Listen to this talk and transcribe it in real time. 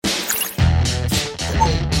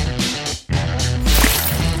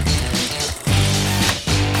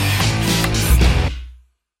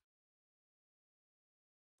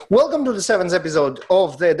Welcome to the seventh episode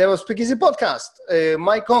of the DevOps Speakeasy podcast.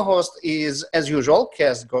 My co-host is, as usual,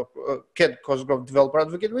 Ken Cosgrove, developer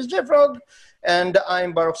advocate with JFrog, and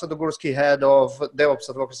I'm Baruch Sadogorski, head of DevOps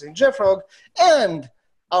advocacy in JFrog, and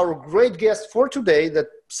our great guest for today that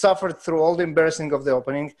suffered through all the embarrassing of the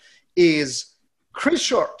opening is Chris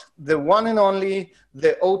Short, the one and only,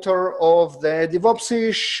 the author of the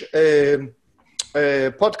DevOpsish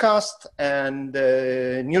podcast and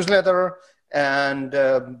newsletter, and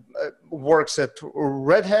works at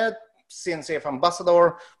Red Hat, CNCF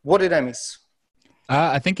ambassador. What did I miss?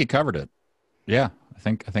 I think you covered it. Yeah, I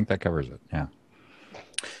think that covers it. Yeah.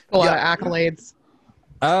 A lot of accolades.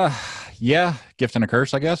 Yeah, gift and a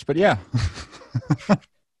curse, I guess. But yeah.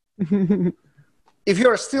 If you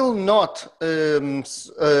are still not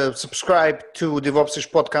subscribed to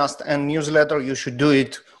DevOpsish podcast and newsletter, you should do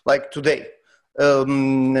it like today.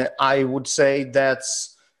 I would say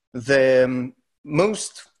that's the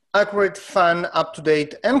most accurate, fun,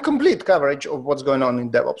 up-to-date, and complete coverage of what's going on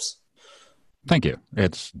in DevOps. Thank you.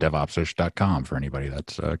 It's devopsish.com for anybody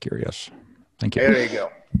that's curious. Thank you. There you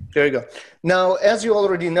go. There you go. Now, as you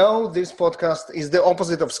already know, this podcast is the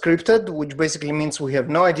opposite of scripted, which basically means we have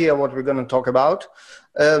no idea what we're going to talk about.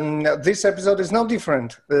 This episode is no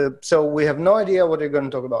different. So we have no idea what we're going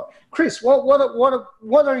to talk about. Chris,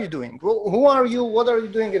 what are you doing? Who are you? What are you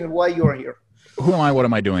doing? And why you're here? Who am I? What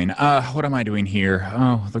am I doing? What am I doing here?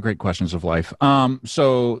 Oh, the great questions of life.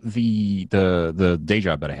 So the day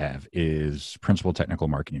job that I have is principal technical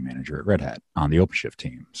marketing manager at Red Hat on the OpenShift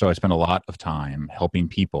team. So I spend a lot of time helping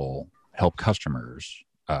people help customers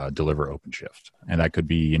deliver OpenShift, and that could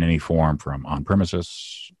be in any form from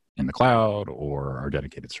on-premises, in the cloud, or our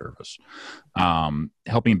dedicated service.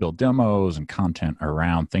 Helping build demos and content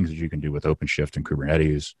around things that you can do with OpenShift and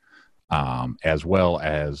Kubernetes. As well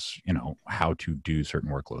as, how to do certain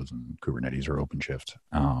workloads in Kubernetes or OpenShift.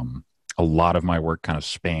 A lot of my work kind of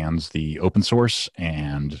spans the open source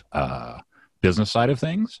and business side of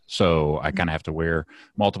things. So I kind of have to wear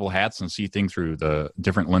multiple hats and see things through the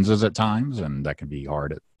different lenses at times. And that can be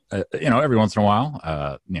hard every once in a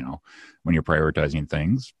while, when you're prioritizing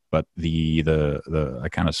things. But I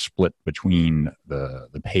kind of split between the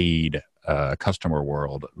paid customer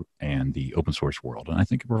world and the open source world, and I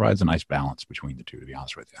think it provides a nice balance between the two, to be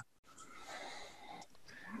honest with you.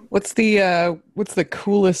 What's the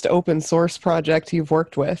coolest open source project you've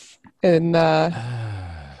worked with in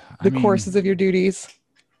courses of your duties?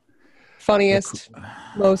 Funniest,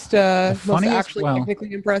 most actually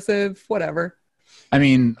technically impressive, whatever.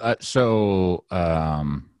 I'm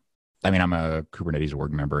a Kubernetes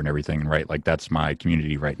org member and everything, right? Like, that's my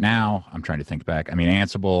community right now. I'm trying to think back.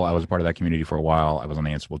 Ansible, I was a part of that community for a while. I was on the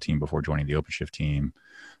Ansible team before joining the OpenShift team.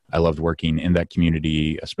 I loved working in that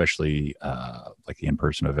community, especially like the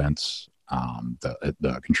in-person events,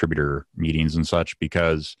 the contributor meetings and such,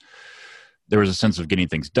 because there was a sense of getting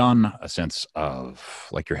things done, a sense of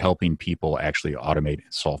like you're helping people actually automate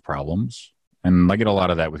and solve problems. And I get a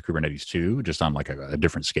lot of that with Kubernetes too, just on like a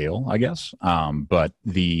different scale, I guess. But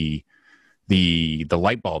the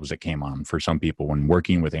light bulbs that came on for some people when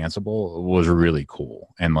working with Ansible was really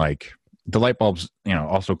cool. And like the light bulbs,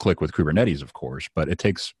 also click with Kubernetes, of course, but it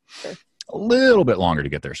takes a little bit longer to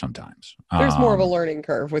get there sometimes. There's more of a learning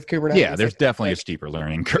curve with Kubernetes. Yeah, there's definitely a steeper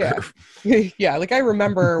learning curve. Yeah. Yeah, like I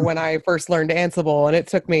remember when I first learned Ansible, and it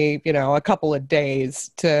took me, a couple of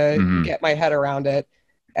days to get my head around it.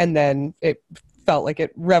 And then it felt like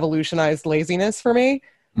it revolutionized laziness for me.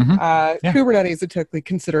 Kubernetes, it took like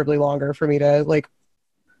considerably longer for me to like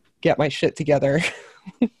get my shit together.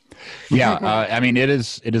 Yeah, it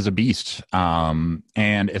is a beast,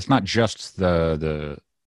 and it's not just the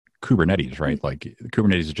Kubernetes, right? Like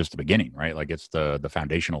Kubernetes is just the beginning, right? Like it's the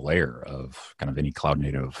foundational layer of kind of any cloud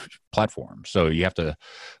native platform. So you have to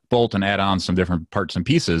bolt and add on some different parts and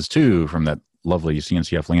pieces too from that lovely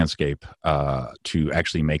CNCF landscape to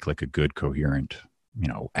actually make like a good, coherent,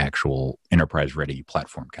 actual enterprise ready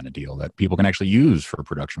platform kind of deal that people can actually use for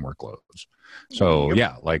production workloads. So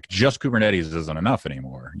yeah, like just Kubernetes isn't enough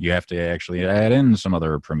anymore. You have to actually add in some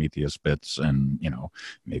other Prometheus bits, and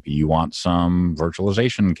maybe you want some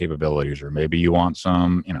virtualization capabilities, or maybe you want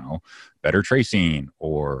some better tracing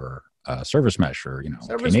or service mesh, or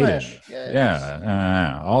service mesh.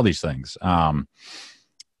 All these things.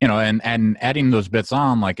 And adding those bits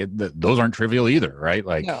on, like those aren't trivial either, right?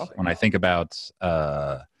 Like when I think about,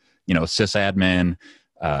 sysadmin,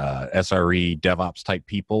 SRE, DevOps type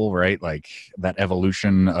people, right? Like that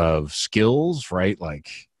evolution of skills, right? Like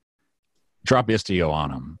drop Istio on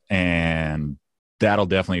them, and that'll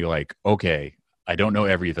definitely be like, okay, I don't know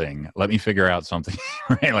everything. Let me figure out something,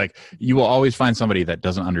 right? Like you will always find somebody that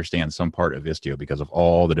doesn't understand some part of Istio because of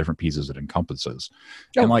all the different pieces it encompasses.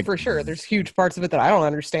 Oh, and like, for sure. There's huge parts of it that I don't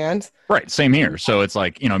understand. Right. Same here. So it's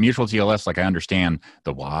like, mutual TLS, like I understand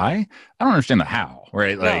the why. I don't understand the how,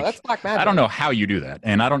 right? Like, no, that's black magic. I don't know how you do that.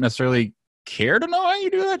 And I don't necessarily care to know how you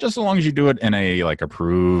do that, just as long as you do it in a like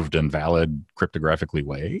approved and valid cryptographically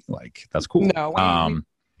way. Like that's cool. No,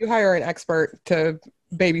 you hire an expert to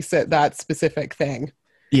babysit that specific thing.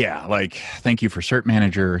 Yeah, like thank you for Cert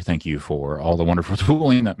Manager. Thank you for all the wonderful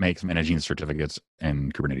tooling that makes managing certificates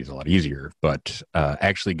in Kubernetes a lot easier. But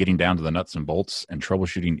actually getting down to the nuts and bolts and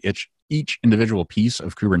troubleshooting each individual piece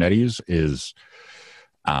of Kubernetes is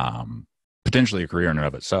potentially a career in and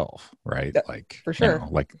of itself, right? Yeah, like for sure.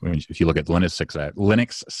 Like if you look at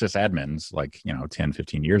Linux sysadmins, like 10,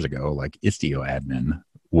 15 years ago, like Istio admin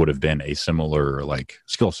would have been a similar like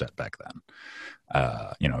skill set back then.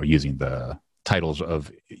 Using the titles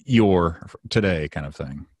of your today kind of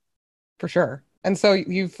thing. For sure. And so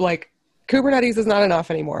you've like Kubernetes is not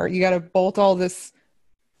enough anymore. You got to bolt all this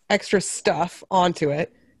extra stuff onto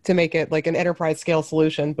it to make it like an enterprise scale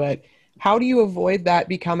solution. But how do you avoid that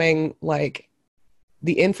becoming like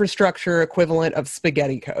the infrastructure equivalent of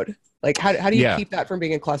spaghetti code? Like how do you keep that from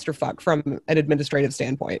being a clusterfuck from an administrative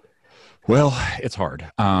standpoint? Well, it's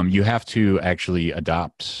hard. You have to actually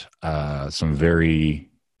adopt some very,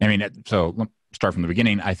 so let's start from the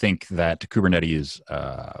beginning. I think that Kubernetes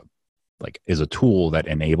is a tool that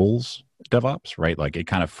enables DevOps, right? Like it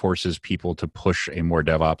kind of forces people to push a more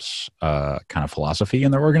DevOps kind of philosophy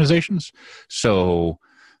in their organizations. So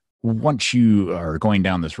once you are going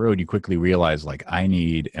down this road, you quickly realize like I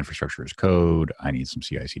need infrastructure as code, I need some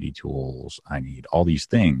CI/CD tools, I need all these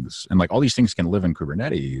things, and like all these things can live in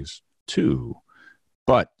Kubernetes too,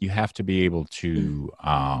 but you have to be able to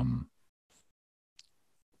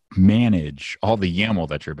manage all the YAML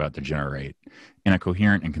that you're about to generate in a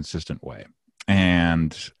coherent and consistent way.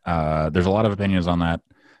 And there's a lot of opinions on that.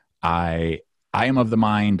 I am of the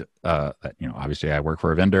mind that, obviously I work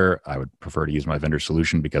for a vendor. I would prefer to use my vendor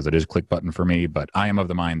solution because it is click button for me, but I am of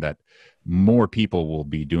the mind that more people will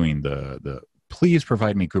be doing the please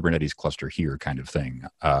provide me Kubernetes cluster here kind of thing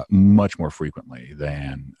much more frequently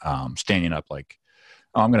than standing up like,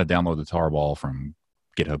 oh, I'm going to download the tarball from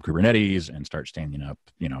GitHub Kubernetes and start standing up,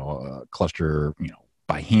 a cluster,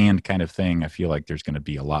 by hand kind of thing. I feel like there's going to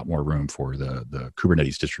be a lot more room for the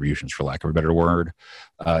Kubernetes distributions, for lack of a better word,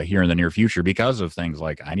 here in the near future because of things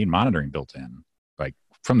like I need monitoring built in, like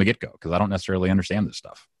from the get-go, because I don't necessarily understand this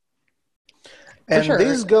stuff. And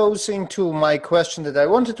this goes into my question that I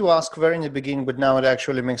wanted to ask very in the beginning, but now it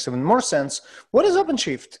actually makes even more sense. What is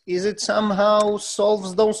OpenShift? Is it somehow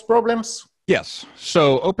solves those problems? Yes.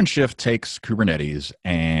 So OpenShift takes Kubernetes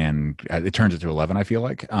and it turns it to 11, I feel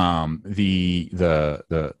like. The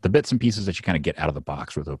bits and pieces that you kind of get out of the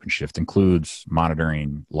box with OpenShift includes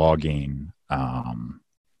monitoring, logging,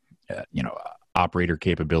 operator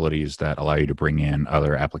capabilities that allow you to bring in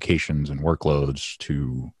other applications and workloads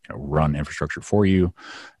to run infrastructure for you.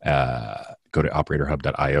 Go to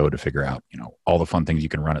operatorhub.io to figure out all the fun things you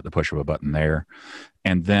can run at the push of a button there.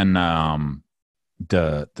 And then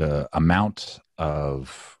the amount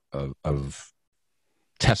of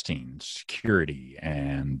testing, security,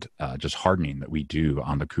 and just hardening that we do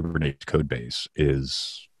on the Kubernetes code base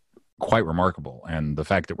is quite remarkable. And the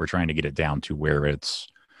fact that we're trying to get it down to where it's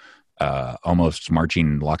almost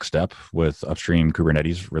marching lockstep with upstream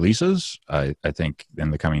Kubernetes releases, I think in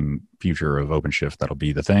the coming future of OpenShift, that'll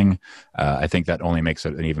be the thing. I think that only makes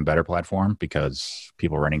it an even better platform because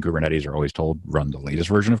people running Kubernetes are always told run the latest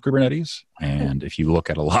version of Kubernetes. And if you look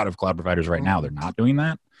at a lot of cloud providers right now, they're not doing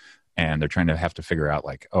that. And they're trying to have to figure out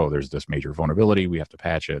like, oh, there's this major vulnerability. We have to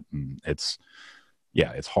patch it. And it's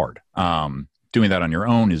hard. Doing that on your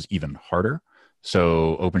own is even harder.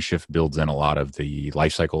 So OpenShift builds in a lot of the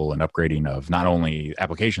lifecycle and upgrading of not only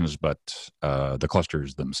applications, but the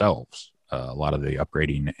clusters themselves. A lot of the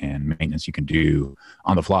upgrading and maintenance you can do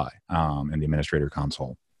on the fly in the administrator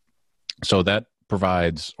console. So that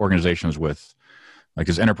provides organizations with like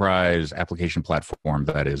this enterprise application platform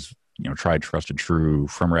that is tried, trusted, true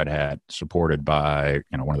from Red Hat, supported by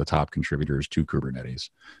one of the top contributors to Kubernetes.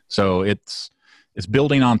 So it's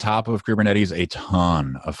building on top of Kubernetes a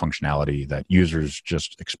ton of functionality that users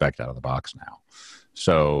just expect out of the box now.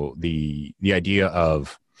 So the idea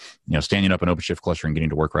of standing up an OpenShift cluster and getting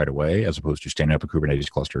to work right away, as opposed to standing up a Kubernetes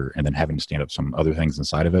cluster and then having to stand up some other things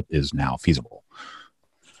inside of it, is now feasible.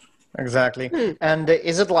 Exactly. And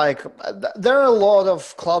is it like there are a lot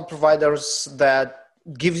of cloud providers that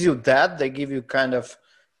gives you that? They give you kind of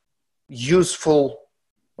useful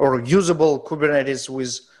or usable Kubernetes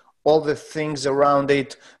with all the things around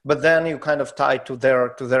it, but then you kind of tie to their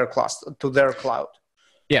cluster, to their cloud.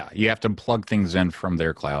 Yeah, you have to plug things in from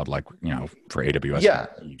their cloud, like, for AWS. Yeah.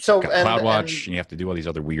 So CloudWatch, and you have to do all these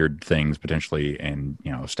other weird things potentially, and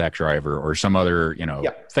Stackdriver or some other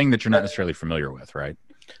thing that you're not necessarily familiar with, right?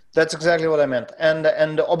 That's exactly what I meant. And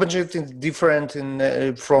OpenShift is different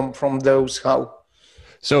from those. How?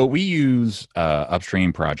 So we use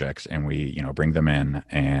upstream projects, and we bring them in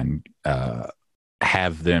and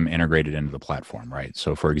have them integrated into the platform, right?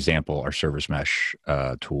 So, for example, our Service Mesh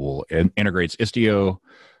tool integrates Istio,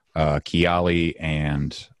 Kiali,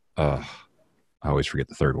 and I always forget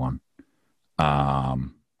the third one.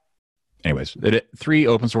 Anyways, 3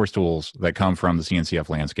 open source tools that come from the CNCF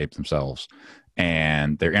landscape themselves,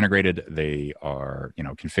 and they're integrated. They are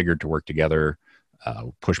configured to work together.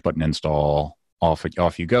 Push button install. Off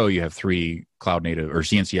you go. You have 3 cloud native or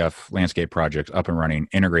CNCF landscape projects up and running,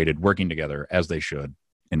 integrated, working together as they should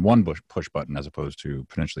in one push button, as opposed to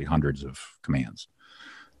potentially hundreds of commands.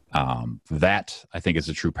 That, I think, is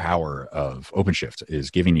the true power of OpenShift, is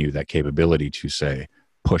giving you that capability to say,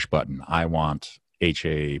 push button, I want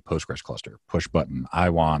HA Postgres cluster. Push button, I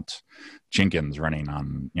want Jenkins running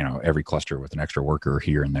on every cluster with an extra worker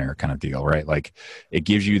here and there, kind of deal, right? Like, it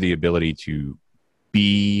gives you the ability to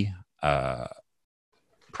be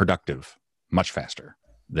productive much faster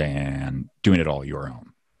than doing it all your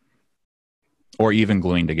own, or even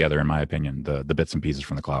gluing together, in my opinion, the bits and pieces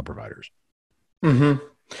from the cloud providers. Mm-hmm.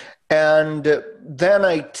 And then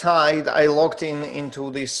I logged into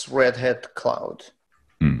this Red Hat Cloud.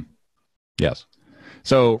 Yes.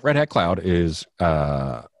 So Red Hat Cloud is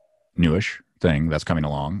a newish thing that's coming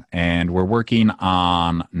along, and we're working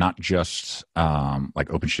on not just like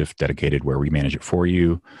OpenShift dedicated, where we manage it for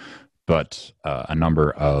you, but a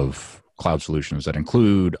number of cloud solutions that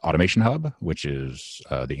include Automation Hub, which is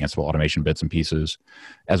the Ansible automation bits and pieces,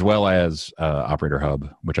 as well as Operator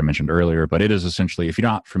Hub, which I mentioned earlier. But it is essentially, if you're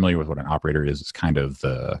not familiar with what an operator is, it's kind of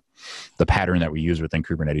the pattern that we use within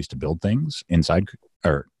Kubernetes to build things inside,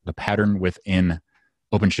 or the pattern within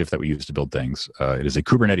OpenShift that we use to build things. It is a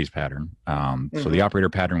Kubernetes pattern. So the operator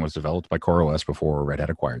pattern was developed by CoreOS before Red Hat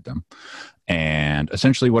acquired them. And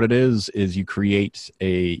essentially what it is you create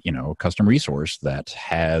a custom resource that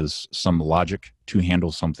has some logic to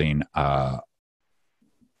handle something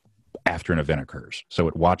after an event occurs. So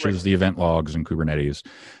it watches the event logs in Kubernetes,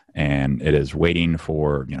 and it is waiting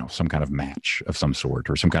for some kind of match of some sort,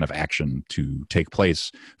 or some kind of action to take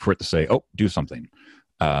place for it to say, oh, do something.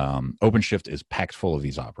 OpenShift is packed full of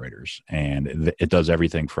these operators, and it does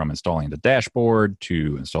everything from installing the dashboard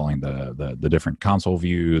to installing the different console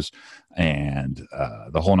views, and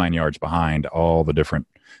the whole 9 yards behind all the different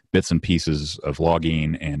bits and pieces of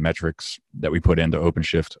logging and metrics that we put into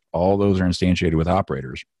OpenShift. All those are instantiated with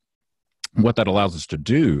operators. What that allows us to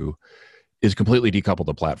do is completely decouple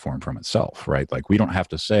the platform from itself, right? Like, we don't have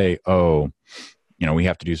to say, we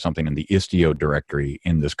have to do something in the Istio directory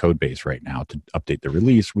in this code base right now to update the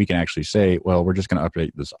release. We can actually say, well, we're just going to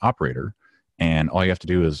update this operator, and all you have to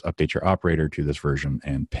do is update your operator to this version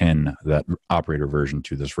and pin that operator version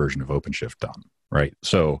to this version of OpenShift done, right?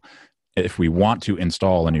 So if we want to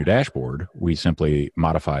install a new dashboard, we simply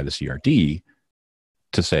modify the CRD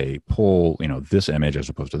to say, pull, this image as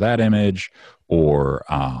opposed to that image, or,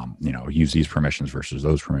 use these permissions versus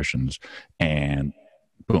those permissions, and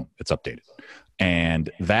boom, it's updated. And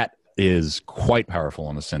that is quite powerful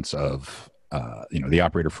in the sense of, the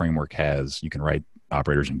operator framework you can write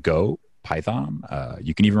operators in Go, Python.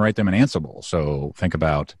 You can even write them in Ansible. So think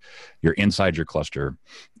about, you're inside your cluster,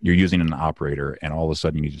 you're using an operator, and all of a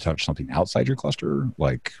sudden you need to touch something outside your cluster,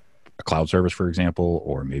 like a cloud service, for example,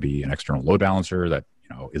 or maybe an external load balancer that,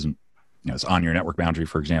 isn't, it's on your network boundary,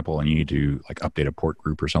 for example, and you need to update a port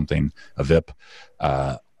group or something, a VIP.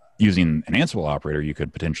 Using an Ansible operator, you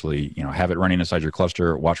could potentially, have it running inside your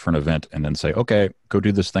cluster, watch for an event, and then say, okay, go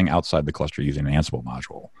do this thing outside the cluster using an Ansible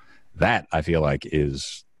module. That, I feel like,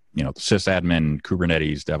 is, sysadmin,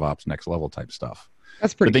 Kubernetes, DevOps, next level type stuff.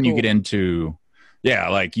 That's pretty cool. But then you get into,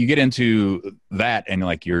 you get into that, and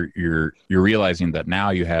you're realizing that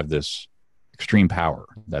now you have this extreme power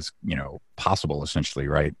that's, possible, essentially,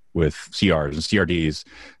 right, with CRs and CRDs.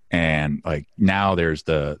 And now there's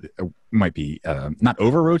might be not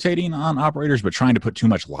over rotating on operators, but trying to put too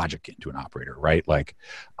much logic into an operator, right? Like,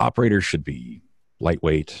 operators should be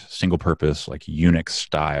lightweight, single purpose, Unix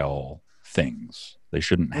style things. They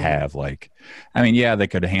shouldn't have they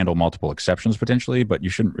could handle multiple exceptions potentially, but you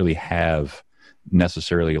shouldn't really have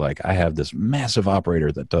necessarily like, I have this massive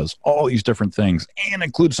operator that does all these different things and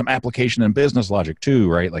includes some application and business logic too,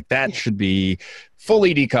 right? Like that should be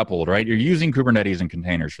fully decoupled, right? You're using Kubernetes and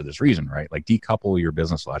containers for this reason, right? Like decouple your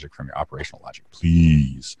business logic from your operational logic,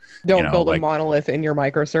 please. Don't build a monolith in your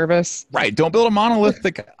microservice. Right. Don't build a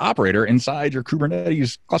monolithic operator inside your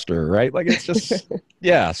Kubernetes cluster, right? Like it's just,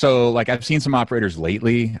 yeah. So like I've seen some operators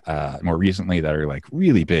lately, more recently, that are like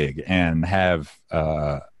really big and have,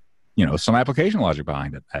 some application logic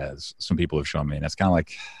behind it, as some people have shown me. And it's kind of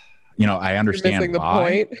like, I understand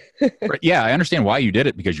why. Right, yeah, I understand why you did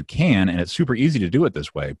it, because you can, and it's super easy to do it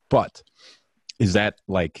this way. But is that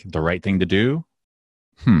like the right thing to do?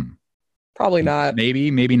 Probably not.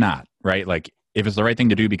 Maybe not, right? Like if it's the right thing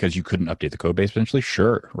to do because you couldn't update the code base eventually,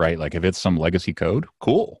 sure, right? Like if it's some legacy code,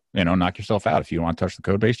 cool. Knock yourself out. If you don't want to touch the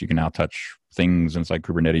code base, you can now touch things inside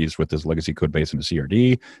Kubernetes with this legacy code base and a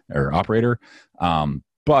CRD or operator.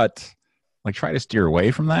 But like try to steer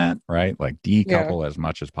away from that, right? Like decouple as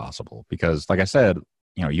much as possible, because like I said,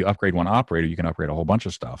 you upgrade one operator, you can upgrade a whole bunch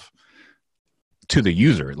of stuff. To the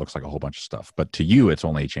user, it looks like a whole bunch of stuff, but to you, it's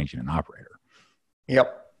only changing an operator.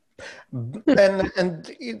 Yep.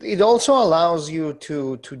 and it also allows you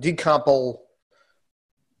to decouple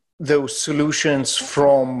those solutions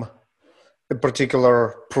from a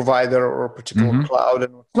particular provider or a particular cloud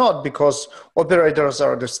and whatnot, because operators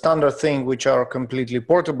are the standard thing, which are completely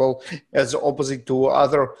portable, as opposite to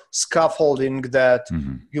other scaffolding that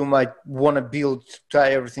you might want to build to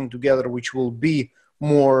tie everything together, which will be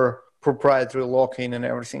more proprietary lock-in and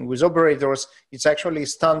everything. With operators, it's actually a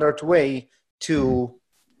standard way to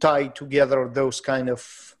tie together those kind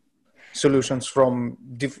of solutions from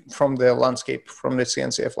the landscape, from the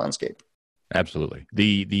CNCF landscape. Absolutely.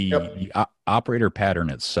 The operator pattern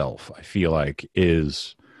itself, I feel like,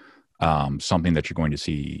 is something that you're going to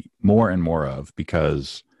see more and more of,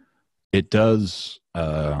 because it does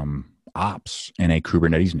ops in a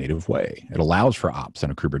Kubernetes native way. It allows for ops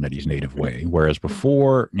in a Kubernetes native way, whereas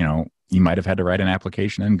before, you might have had to write an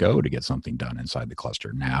application in Go to get something done inside the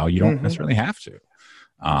cluster. Now you don't necessarily have to.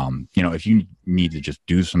 If you need to just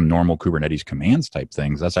do some normal Kubernetes commands type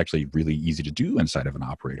things, that's actually really easy to do inside of an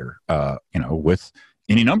operator, with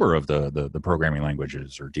any number of the programming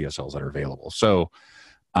languages or DSLs that are available. So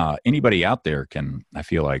anybody out there can, I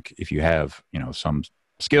feel like, if you have, some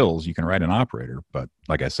skills, you can write an operator, but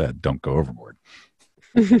like I said, don't go overboard.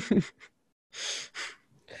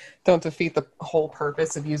 Don't defeat the whole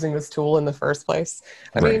purpose of using this tool in the first place.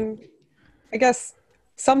 I mean, I guess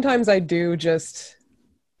sometimes I do just...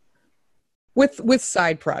 With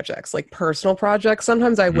side projects, like personal projects,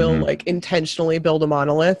 sometimes I will like intentionally build a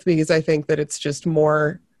monolith, because I think that it's just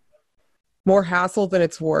more hassle than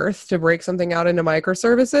it's worth to break something out into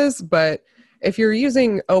microservices. But if you're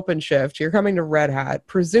using OpenShift, you're coming to Red Hat,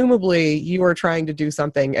 presumably you are trying to do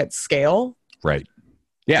something at scale. Right.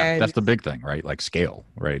 Yeah, and that's the big thing, right? Like scale,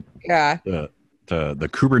 right? Yeah. The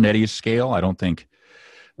Kubernetes scale, I don't think...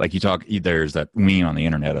 Like there's that meme on the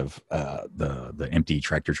internet of the empty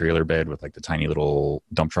tractor trailer bed with like the tiny little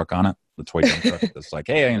dump truck on it, the toy dump truck. That's like,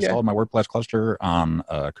 hey, I installed my WordPress cluster on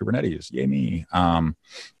Kubernetes. Yay me!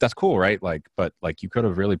 That's cool, right? Like, but like you could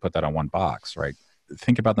have really put that on one box, right?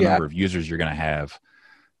 Think about the number of users you're going to have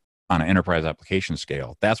on an enterprise application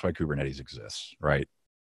scale. That's why Kubernetes exists, right?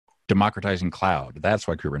 Democratizing cloud. That's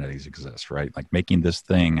why Kubernetes exists, right? Like making this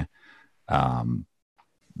thing.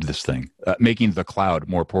 Making the cloud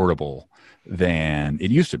more portable than it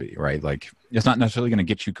used to be, right? Like it's not necessarily going to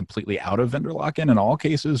get you completely out of vendor lock-in in all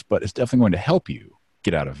cases, but it's definitely going to help you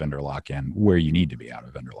get out of vendor lock-in where you need to be out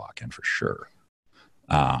of vendor lock-in for sure.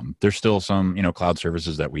 There's still some, cloud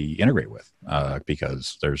services that we integrate with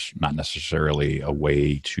because there's not necessarily a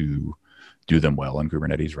way to do them well in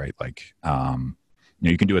Kubernetes, right? Like,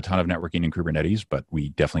 you can do a ton of networking in Kubernetes, but we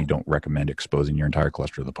definitely don't recommend exposing your entire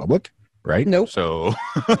cluster to the public. Right? Nope. So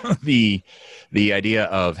the idea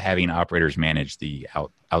of having operators manage the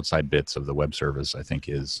outside bits of the web service, I think,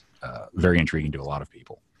 is very intriguing to a lot of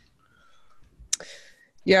people.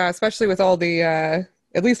 Yeah, especially with all the,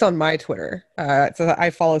 at least on my Twitter, so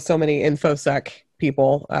I follow so many InfoSec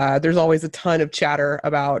people. There's always a ton of chatter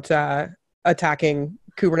about attacking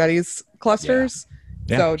Kubernetes clusters.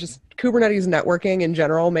 Yeah. So just Kubernetes networking in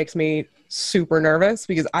general makes me super nervous,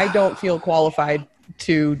 because I don't feel qualified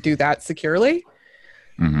to do that securely.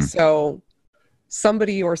 So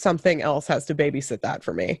somebody or something else has to babysit that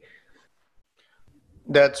for me.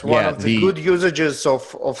 That's one of the good usages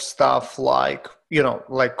of stuff like,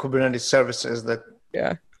 like Kubernetes services that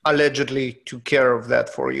allegedly took care of that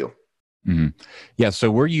for you. Yeah, so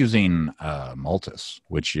we're using Multus,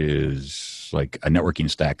 which is like a networking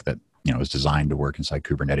stack that is designed to work inside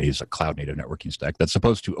Kubernetes, a cloud native networking stack that's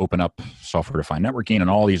supposed to open up software defined networking and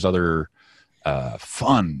all these other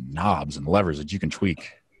fun knobs and levers that you can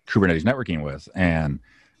tweak Kubernetes networking with. And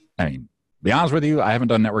I mean, to be honest with you, I haven't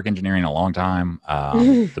done network engineering in a long time.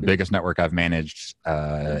 The biggest network I've managed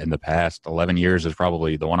in the past 11 years is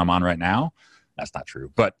probably the one I'm on right now. That's not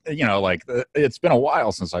true, but it's been a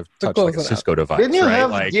while since I've touched like a Cisco device. Didn't you have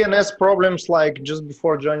like, DNS problems like just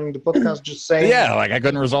before joining the podcast? Just saying. Yeah, like I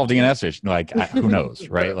couldn't resolve DNS issues. Like who knows,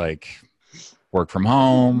 right? Like work from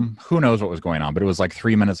home. Who knows what was going on? But it was like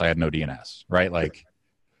 3 minutes I had no DNS, right? Like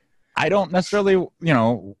I don't necessarily,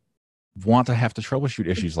 want to have to troubleshoot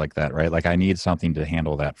issues like that, right? Like I need something to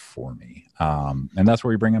handle that for me. And that's where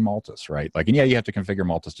we bring in Multus, right? Like, and yeah, you have to configure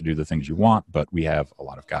Multus to do the things you want, but we have a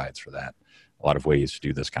lot of guides for that. A lot of ways to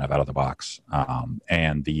do this kind of out of the box.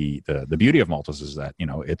 And the beauty of Multus is that,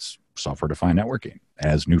 it's software defined networking.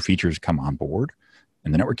 As new features come on board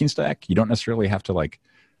in the networking stack, you don't necessarily have to like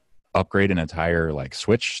upgrade an entire like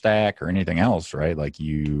switch stack or anything else, right? Like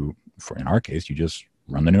in our case, you just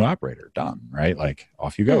run the new operator, done, right? Like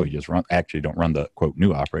off you go. You just don't run the quote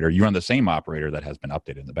new operator. You run the same operator that has been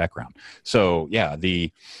updated in the background. So yeah,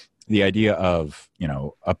 the idea of,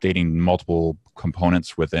 updating multiple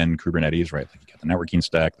components within Kubernetes, right? Like you got the networking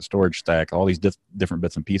stack, the storage stack, all these different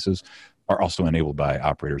bits and pieces are also enabled by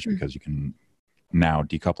operators because you can now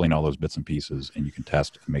decoupling all those bits and pieces and you can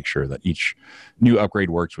test and make sure that each new upgrade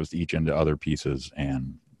works with each into other pieces.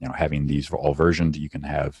 And, having these all versioned, you can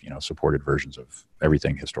have, supported versions of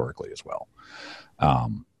everything historically as well.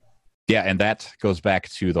 Yeah, and that goes back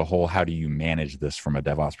to the whole, how do you manage this from a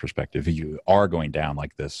DevOps perspective? You are going down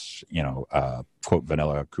like this, quote,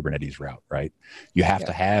 vanilla Kubernetes route, right? You have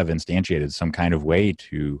to have instantiated some kind of way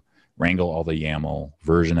to wrangle all the YAML,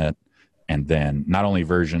 version it, and then not only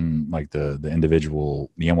version like the individual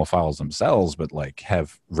YAML files themselves, but like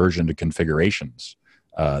have versioned configurations.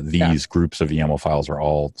 These groups of YAML files are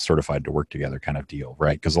all certified to work together kind of deal,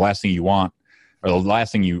 right? Because the last thing you want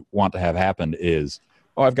to have happen is,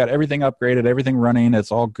 oh, I've got everything upgraded, everything running,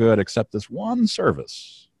 it's all good except this one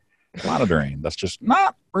service monitoring that's just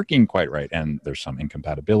not working quite right. And there's some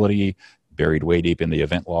incompatibility buried way deep in the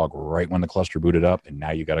event log right when the cluster booted up, and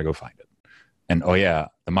now you got to go find it. And oh yeah,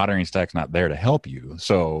 the monitoring stack's not there to help you,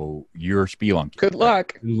 so you're spelunking. Good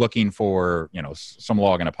luck. Looking for, some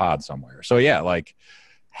log in a pod somewhere. So yeah, like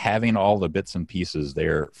having all the bits and pieces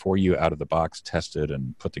there for you out of the box, tested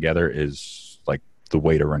and put together is like the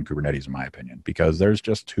way to run Kubernetes, in my opinion, because there's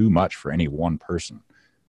just too much for any one person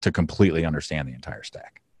to completely understand the entire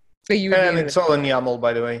stack. So it's all in YAML,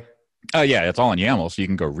 by the way. Yeah, it's all in YAML, so you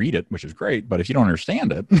can go read it, which is great. But if you don't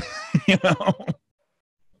understand it,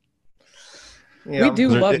 we do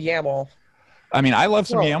love YAML. I mean, I love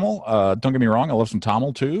some YAML. Don't get me wrong, I love some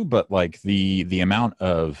TOML too. But like the amount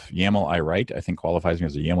of YAML I write, I think qualifies me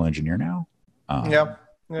as a YAML engineer now. Yeah,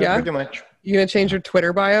 pretty much. You gonna change your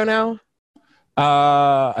Twitter bio now?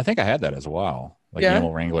 I think I had that as well, like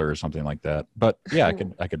YAML Wrangler or something like that. But yeah,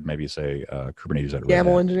 I could maybe say Kubernetes at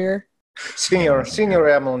YAML engineer, senior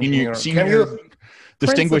YAML engineer. Can you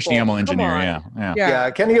distinguished YAML engineer? Yeah.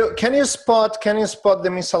 Can you spot the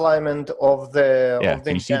misalignment of the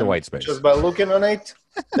can you see the white space just by looking on it?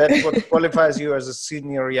 That's what qualifies you as a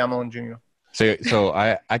senior YAML engineer. So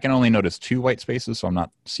I can only notice 2 white spaces, so I'm not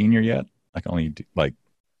senior yet. I can only do, if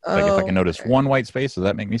I can notice 1 white space, does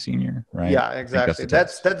that make me senior? Right? Yeah, exactly.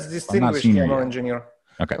 That's distinguished YAML engineer.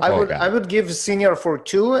 Okay. I would give senior for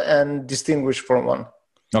 2 and distinguished for 1.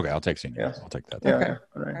 Okay, I'll take senior. Yeah. I'll take that. Yeah. Okay.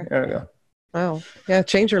 All right. There we go. Wow. Yeah.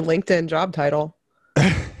 Change your LinkedIn job title.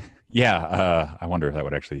 Yeah. I wonder if that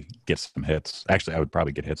would actually get some hits. Actually, I would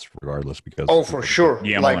probably get hits regardless because. Oh, for sure.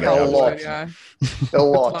 Yeah, like a lot. Yeah. A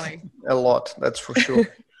lot. That's for sure.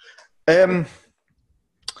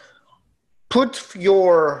 Put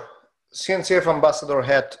your CNCF ambassador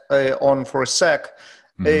hat on for a sec.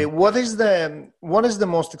 What is the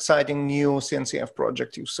most exciting new CNCF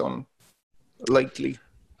project you've seen lately?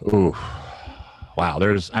 Ooh, wow.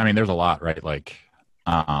 There's a lot, right? Like,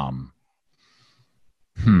 I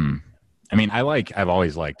mean, I've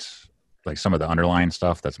always liked like some of the underlying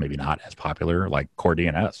stuff that's maybe not as popular, like Core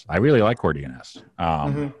DNS. I really like Core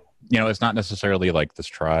DNS. It's not necessarily like this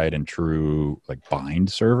tried and true like bind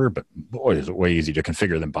server, but boy, is it way easier to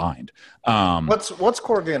configure than bind. What's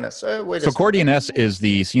Core DNS? So Core DNS is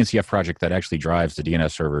the CNCF project that actually drives the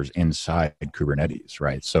DNS servers inside Kubernetes,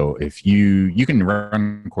 right? So if you can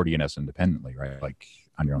run Core DNS independently, right? Like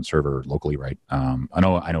on your own server locally, right? I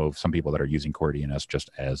know of some people that are using Core DNS just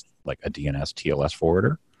as like a DNS TLS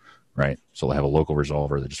forwarder, right? So they'll have a local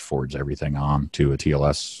resolver that just forwards everything on to a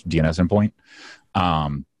TLS DNS endpoint.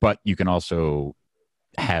 But you can also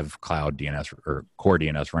have cloud DNS or core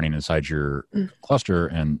DNS running inside your cluster,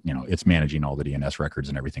 and it's managing all the DNS records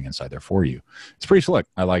and everything inside there for you. It's pretty slick.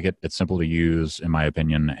 I like it. It's simple to use, in my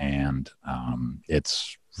opinion, and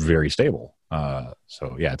it's very stable.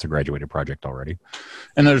 So yeah, it's a graduated project already.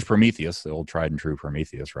 And there's Prometheus, the old tried and true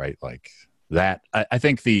Prometheus, right? Like that. I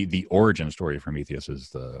think the origin story of Prometheus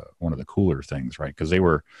is one of the cooler things, right? Because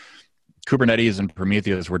Kubernetes and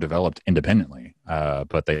Prometheus were developed independently,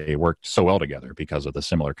 but they worked so well together because of the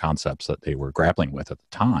similar concepts that they were grappling with at the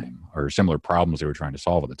time, or similar problems they were trying to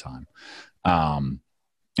solve at the time.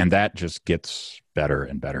 And that just gets better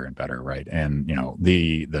and better and better, right? And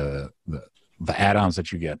the add-ons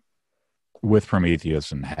that you get with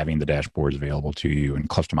Prometheus and having the dashboards available to you and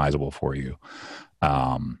customizable for you,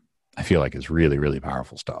 I feel like is really, really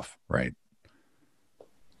powerful stuff, right?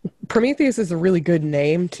 Prometheus is a really good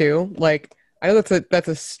name too. Like, I know that's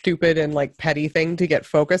a stupid and like petty thing to get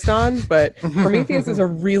focused on, but Prometheus is a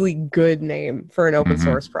really good name for an open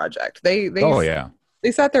source project. They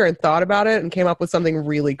sat there and thought about it and came up with something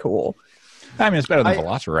really cool. I mean, it's better than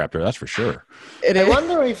Velociraptor, that's for sure. I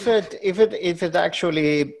wonder if it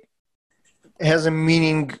actually has a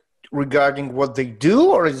meaning regarding what they do,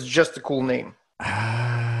 or is it just a cool name?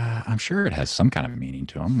 I'm sure it has some kind of meaning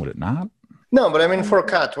to them, would it not? No, but I mean, for a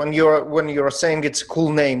cat, when you're saying it's a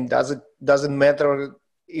cool name, doesn't matter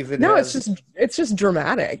if it? No, it's just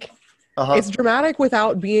dramatic. It's dramatic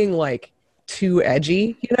without being like too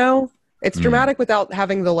edgy. It's dramatic without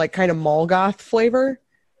having the like kind of Molgoth flavor.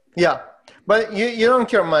 Yeah, but you don't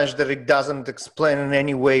care much that it doesn't explain in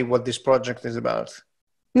any way what this project is about.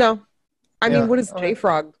 No, I mean, what does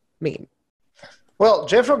JFrog mean? Well,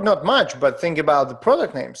 JFrog not much, but think about the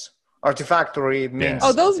product names. Artifactory means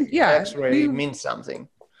X-ray means something.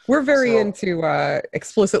 We're very into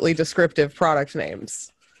explicitly descriptive product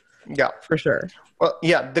names. Yeah, for sure. Well,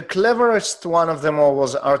 yeah, the cleverest one of them all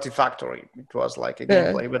was Artifactory. It was like a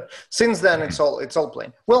gameplay, but since then it's all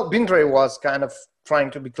plain. Well, Bintray was kind of trying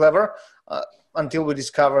to be clever until we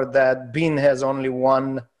discovered that bin has only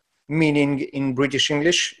one meaning in British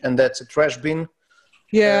English, and that's a trash bin.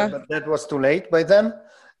 Yeah, but that was too late by then.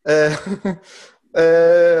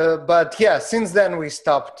 But yeah, since then we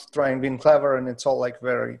stopped trying being clever, and it's all like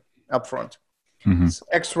very upfront. It's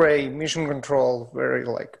X-ray, mission control, very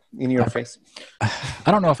like in your face.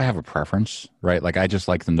 I don't know if I have a preference, right? Like I just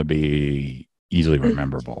like them to be easily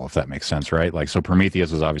rememberable, if that makes sense, right? Like, so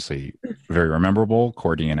Prometheus is obviously very rememberable.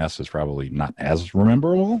 Core DNS is probably not as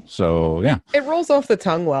rememberable. So yeah, it rolls off the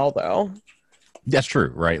tongue well, though. That's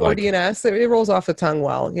true, right? Core DNS, it rolls off the tongue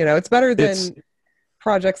well. It's better than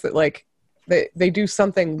projects that like. They do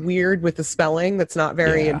something weird with the spelling that's not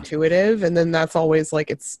very intuitive, and then that's always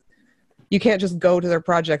like you can't just go to their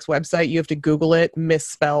project's website. You have to Google it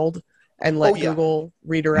misspelled and let Google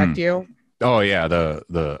redirect you. Oh yeah,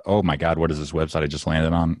 the oh my God, what is this website I just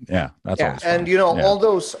landed on? Yeah, that's always fun. And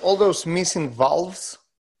all those missing valves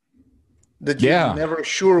that you're never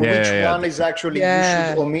sure which one is actually you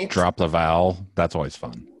should omit. Drop the vowel. That's always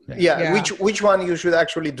fun. Which one you should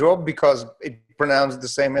actually drop because it pronounced the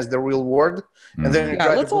same as the real word, and then you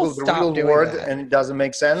try to Google the real word and it doesn't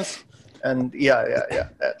make sense. And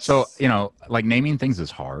so like naming things is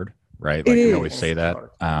hard, right? Like we always say that.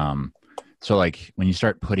 So like when you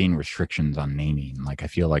start putting restrictions on naming, like I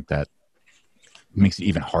feel like that makes it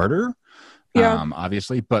even harder.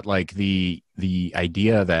 Obviously, but like the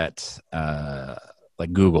idea that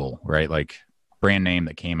like Google, right? Like brand name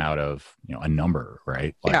that came out of a number,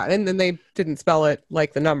 right? Like, and then they didn't spell it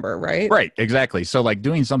like the number, right? Right, exactly. So like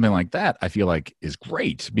doing something like that, I feel like is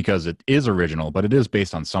great because it is original, but it is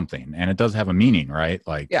based on something, and it does have a meaning, right?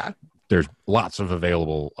 Like there's lots of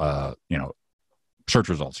available search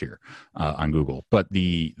results here on Google, but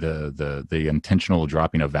the intentional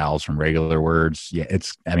dropping of vowels from regular words,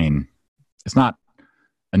 it's not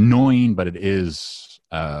annoying, but it is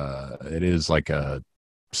like a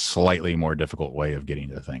slightly more difficult way of getting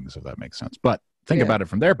to things, if that makes sense. But think about it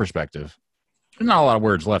from their perspective. There's not a lot of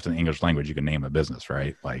words left in the English language you can name a business,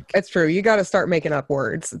 right? Like it's true. You got to start making up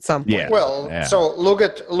words at some point. So look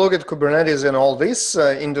at Kubernetes and all this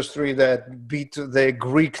industry that beat the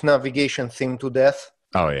Greek navigation theme to death.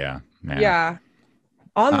 Oh yeah.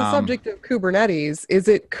 On the subject of Kubernetes, is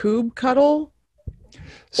it kubectl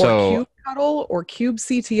or kubectl or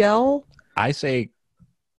kubectl? I say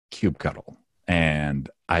kubectl. And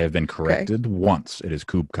I have been corrected once. It is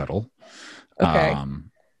kubectl. Okay.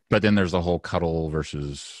 But then there's the whole cuddle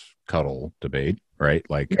versus cuddle debate, right?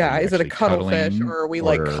 Like, Yeah, are you is it a actually cuttlefish cuddling or are we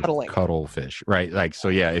like cuddling? Cuttlefish, right? Like, so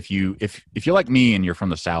yeah, if you're like me and you're from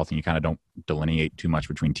the South and you kind of don't delineate too much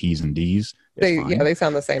between T's and D's, it's fine. They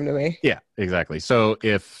sound the same to me. Yeah, exactly. So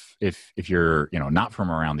if you're not from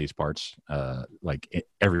around these parts,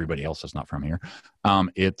 everybody else that's not from here,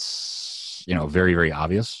 it's very, very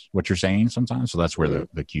obvious what you're saying sometimes. So that's where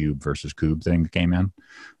the cube versus coob thing came in.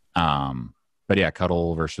 But yeah,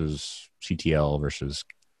 cuddle versus CTL versus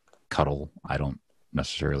cuddle. I don't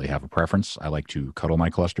necessarily have a preference. I like to cuddle my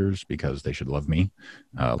clusters because they should love me,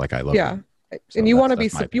 like I love them. So and you want to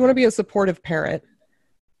be a supportive parent.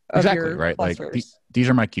 Exactly, right? Clusters. Like these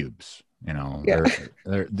are my cubes.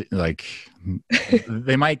 They're like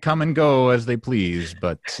they might come and go as they please,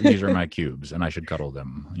 but these are my cubes, and I should cuddle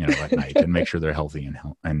them, at night and make sure they're healthy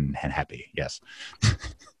and happy. Yes.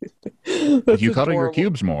 If you cuddle your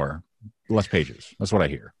cubes more, less pages. That's what I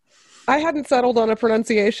hear. I hadn't settled on a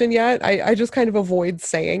pronunciation yet. I just kind of avoid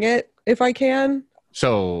saying it if I can.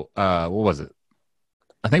 So, what was it?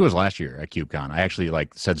 I think it was last year at KubeCon. I actually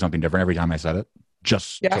said something different every time I said it,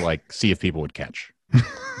 just to see if people would catch.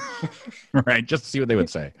 Right, just to see what they would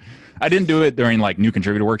say. I didn't do it during new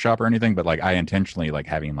contributor workshop or anything, but I intentionally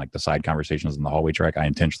having the side conversations in the hallway track. I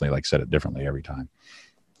intentionally said it differently every time.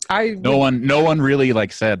 No one really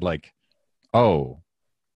said oh,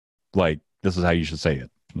 this is how you should say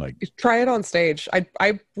it. Try it on stage.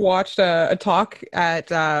 I watched a talk at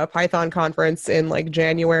Python conference in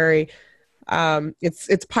January.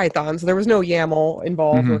 It's Python, so there was no YAML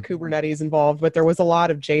involved or Kubernetes involved, but there was a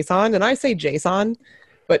lot of JSON, and I say JSON,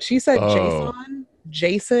 but she said JSON,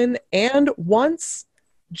 Jason, and once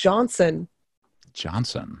Johnson.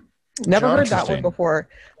 Never heard that one before.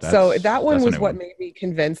 So that one was what made me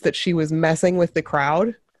convinced that she was messing with the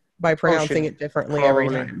crowd by pronouncing it differently every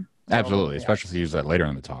time. Absolutely, especially if you use that later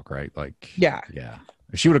in the talk, right? Yeah.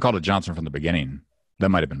 If she would have called it Johnson from the beginning, that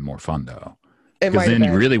might have been more fun, though. Because then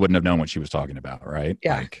you really wouldn't have known what she was talking about, right?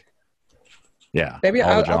 Yeah. Maybe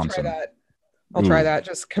I'll try that. I'll try that.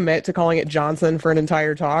 Just commit to calling it Johnson for an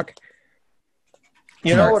entire talk.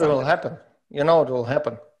 You know what will happen?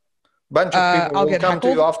 Bunch of people will come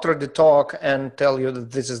to you after the talk and tell you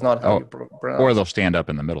that this is not how you pronounce. Or they'll stand up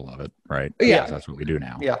in the middle of it, right? Yeah. That's what we do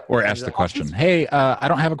now. Yeah. Or ask the question, hey, I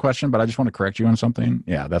don't have a question, but I just want to correct you on something.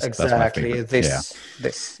 Yeah, that's exactly that's my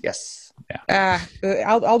this. Yes. Yeah.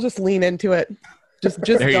 I'll just lean into it. Just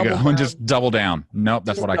there you go. Down. Just double down. Nope,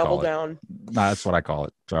 that's just what I call down. it. Nah, that's what I call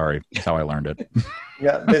it. Sorry, that's how I learned it.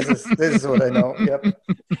 Yeah, this is what I know. Yep.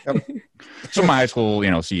 So my high school,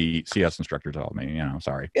 CS instructor told me.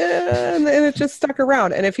 Sorry. Yeah, and it just stuck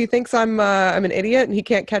around. And if he thinks I'm an idiot and he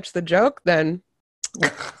can't catch the joke, then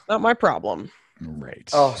not my problem. Right.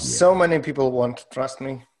 Oh, so many people won't trust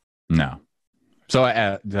me. No. So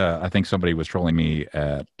I think somebody was trolling me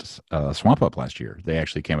at Swamp Up last year. They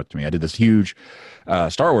actually came up to me. I did this huge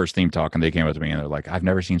Star Wars theme talk, and they came up to me and they're like, "I've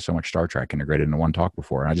never seen so much Star Trek integrated into one talk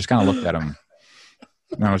before." And I just kind of looked at them,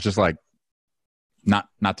 and I was just like, "Not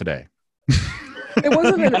today." It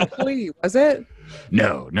wasn't an employee, was it?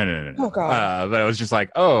 No. Oh God! But I was just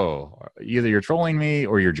like, "Oh, either you're trolling me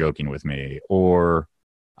or you're joking with me, or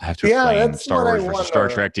I have to explain Star Wars versus Star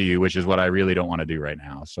Trek to you, which is what I really don't want to do right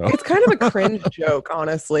now." So it's kind of a cringe joke,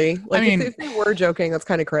 honestly. If they were joking, that's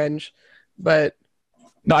kind of cringe. But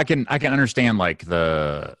no, I can understand it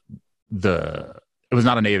was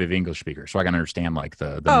not a native English speaker, so I can understand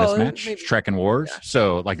the mismatch, maybe. Trek and Wars. Yeah.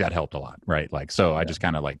 So that helped a lot, right? I just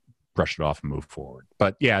kind of brushed it off and moved forward.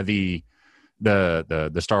 But yeah, the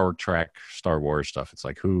Star Trek, Star Wars stuff, it's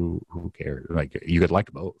who cares? You could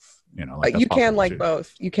like both. You can like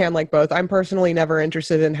both. You can like both. I'm personally never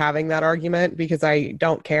interested in having that argument because I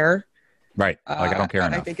don't care. Right. I don't care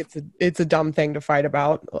enough. I think it's a dumb thing to fight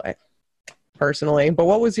about, personally. But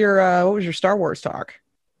what was your Star Wars talk?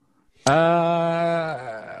 The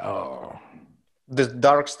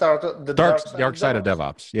dark side of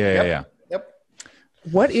DevOps. Yeah.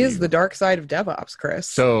 What is the dark side of DevOps, Chris?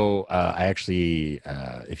 So I actually,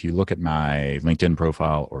 if you look at my LinkedIn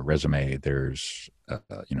profile or resume, there's,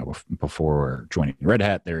 before joining Red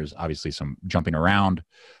Hat, there's obviously some jumping around.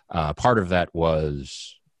 Part of that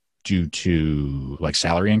was due to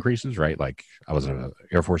salary increases, right? I was an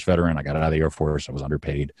Air Force veteran. I got out of the Air Force. I was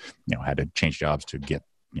underpaid, had to change jobs to get,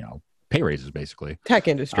 pay raises, basically. Tech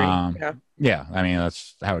industry. Yeah. I mean,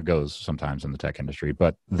 that's how it goes sometimes in the tech industry.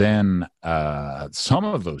 But then some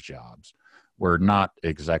of those jobs were not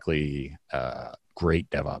exactly great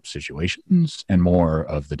DevOps situations and more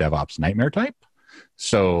of the DevOps nightmare type.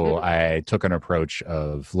 So I took an approach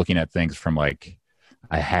of looking at things from I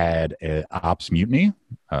had an ops mutiny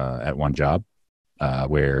at one job.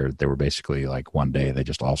 where they were basically like one day they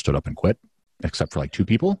just all stood up and quit, except for like 2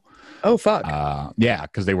 people. Oh, fuck. Yeah,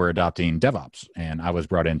 because they were adopting DevOps, and I was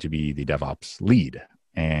brought in to be the DevOps lead,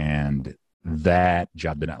 and that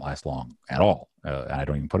job didn't last long at all. And I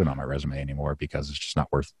don't even put it on my resume anymore because it's just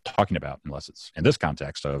not worth talking about unless it's in this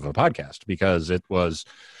context of a podcast, because it was,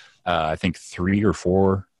 I think 6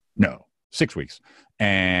 weeks.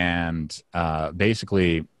 And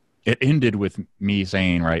basically it ended with me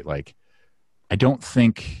saying, right, like, I don't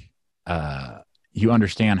think you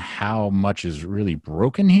understand how much is really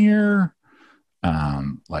broken here.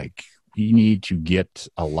 Like, you need to get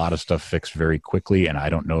a lot of stuff fixed very quickly, and I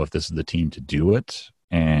don't know if this is the team to do it.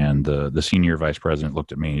 And the senior vice president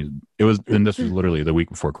looked at me. And this was literally the week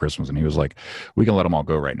before Christmas, and he was like, "We can let them all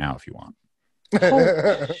go right now if you want." Holy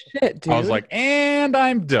shit, dude. I was like, and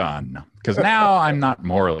I'm done, because now I'm not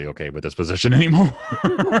morally okay with this position anymore.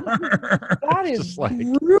 That is like,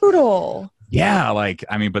 brutal. Yeah, like,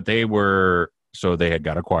 I mean, but they had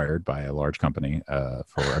got acquired by a large company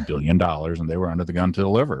for $1 billion, and they were under the gun to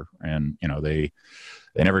deliver, and they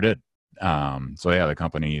never did. So yeah, the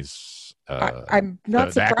company's I'm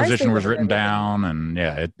not the acquisition was written down, and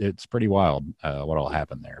yeah, it's pretty wild what all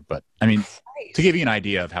happened there. But I mean, to give you an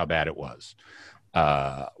idea of how bad it was,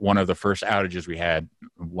 one of the first outages we had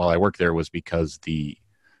while I worked there was because this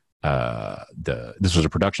was a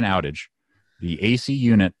production outage. The AC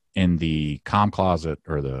unit in the comm closet,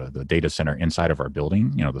 or the data center inside of our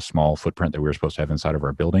building, the small footprint that we were supposed to have inside of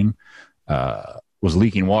our building, was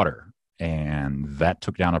leaking water, and that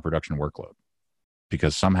took down a production workload,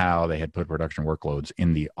 because somehow they had put production workloads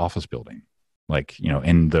in the office building, like,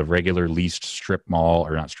 in the regular leased strip mall,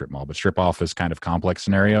 or not strip mall, but strip office kind of complex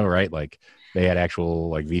scenario, right? Like, they had actual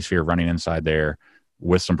like vSphere running inside there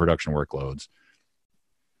with some production workloads,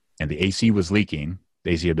 and the AC was leaking.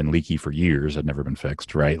 The AC had been leaky for years, had never been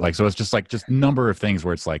fixed, right? Like, so it's just number of things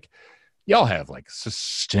where it's like, y'all have like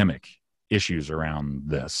systemic issues around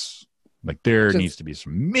this. Like, there needs to be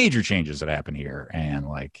some major changes that happen here, and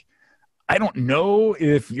like, I don't know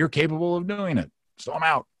if you're capable of doing it, so I'm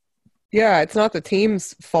out. Yeah, it's not the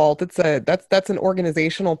team's fault. It's that's an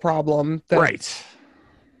organizational problem. Right.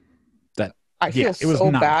 I feel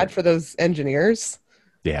so bad for those engineers.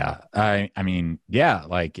 Yeah, I mean, yeah,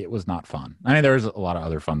 like, it was not fun. I mean, there was a lot of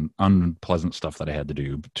other fun, unpleasant stuff that I had to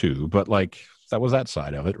do too, but like, that was that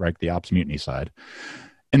side of it, right? The ops mutiny side.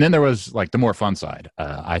 And then there was like the more fun side,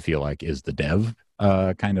 I feel like, is the dev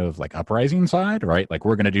kind of like uprising side, right? Like,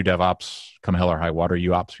 we're going to do DevOps, come hell or high water,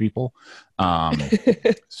 you ops people.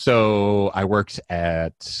 So I worked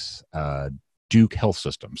at Duke Health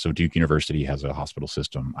System. So Duke University has a hospital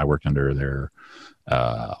system. I worked under their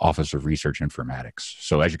Office of Research Informatics.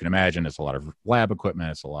 So as you can imagine, it's a lot of lab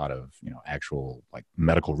equipment. It's a lot of, actual like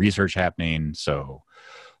medical research happening. So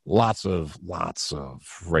lots of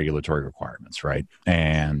regulatory requirements, right?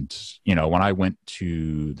 And, when I went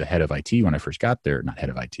to the head of IT, when I first got there, not head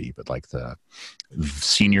of IT, but like the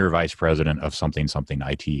senior vice president of something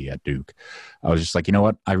IT at Duke, I was just like, you know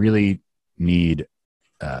what? I really need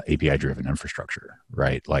API-driven infrastructure,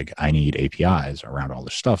 right? Like, I need APIs around all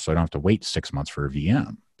this stuff, so I don't have to wait 6 months for a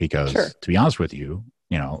VM. Because to be honest with you,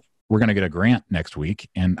 we're going to get a grant next week,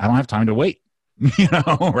 and I don't have time to wait.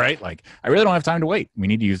 Right? Like, I really don't have time to wait. We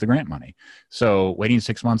need to use the grant money. So waiting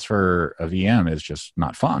 6 months for a VM is just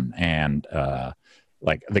not fun. And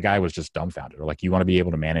like, the guy was just dumbfounded. Or like, you want to be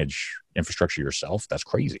able to manage infrastructure yourself? That's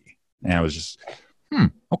crazy. And I was just,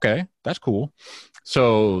 okay, that's cool.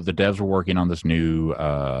 So the devs were working on this new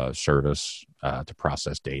service to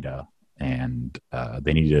process data, and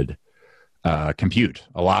they needed compute,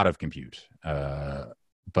 a lot of compute.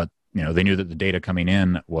 But they knew that the data coming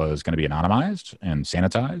in was going to be anonymized and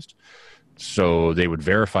sanitized. So they would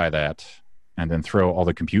verify that and then throw all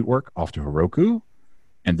the compute work off to Heroku,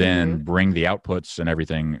 and then bring the outputs and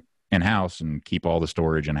everything in-house and keep all the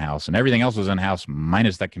storage in-house, and everything else was in-house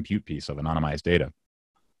minus that compute piece of anonymized data.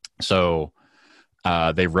 So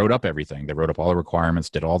they wrote up everything. They wrote up all the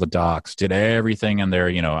requirements, did all the docs, did everything in their,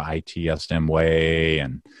 ITSM way,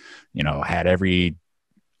 and, had every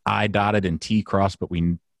I dotted and T crossed, but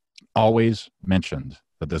we always mentioned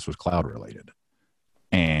that this was cloud related.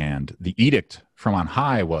 And the edict from on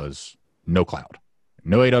high was no cloud,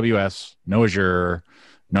 no AWS, no Azure,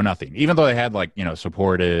 no nothing. Even though they had like,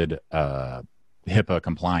 supported HIPAA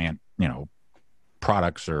compliant,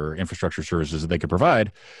 products or infrastructure services that they could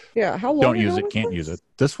provide. Yeah. How long don't use it, can't use it.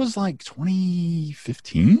 This was like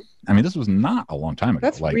 2015. I mean, this was not a long time ago.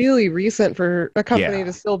 That's like, really recent for a company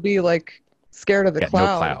to still be like scared of the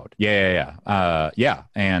cloud. No cloud. Yeah.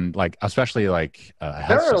 And like, especially like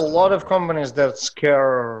there are a lot of companies that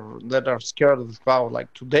are scared of the cloud,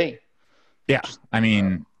 like today. Yeah, I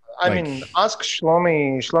mean, ask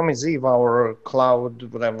Shlomi Ziv, our cloud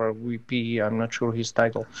whatever VP. I'm not sure his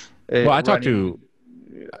title. Well, I talked to,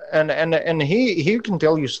 and he can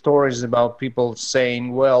tell you stories about people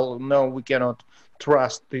saying, well, no, we cannot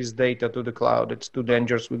trust this data to the cloud. It's too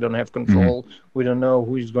dangerous. We don't have control. We don't know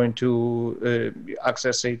who is going to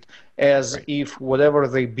access it, as if whatever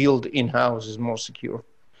they build in-house is more secure.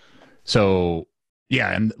 So,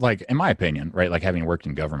 yeah, and like in my opinion, right, like having worked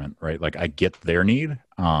in government, right, like I get their need,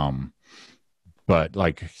 but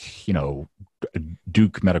like, you know,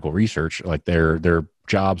 Duke Medical Research, like their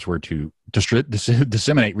jobs were to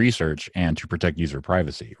disseminate research and to protect user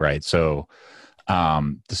privacy, right? So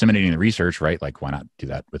disseminating the research, right, like why not do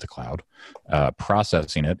that with the cloud?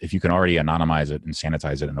 Processing it, if you can already anonymize it and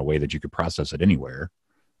sanitize it in a way that you could process it anywhere,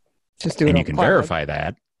 just do it, and you can verify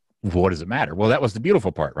that, what does it matter? Well, that was the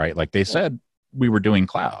beautiful part, right? Like they said we were doing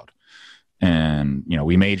cloud, and you know,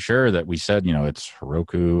 we made sure that we said, you know, it's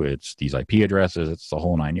Heroku, it's these IP addresses, it's the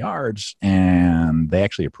whole 9 yards, and they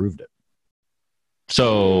actually approved it.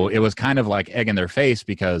 So it was kind of like egg in their face,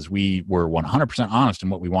 because we were 100% honest in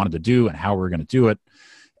what we wanted to do and how we were going to do it.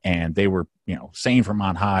 And they were, you know, saying from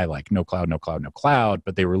on high, like, no cloud, no cloud, no cloud.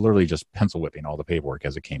 But they were literally just pencil whipping all the paperwork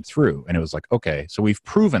as it came through. And it was like, okay, so we've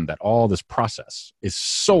proven that all this process is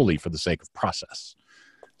solely for the sake of process.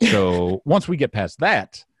 So once we get past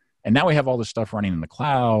that, and now we have all this stuff running in the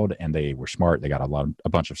cloud, and they were smart. They got a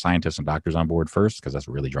bunch of scientists and doctors on board first, because that's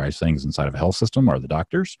what really drives things inside of a health system, are the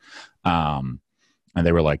doctors. And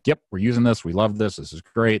they were like, yep, we're using this. We love this. This is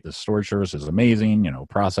great. This storage service is amazing. You know,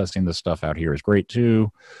 processing this stuff out here is great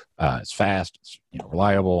too. It's fast. It's, you know,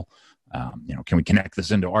 reliable. You know, can we connect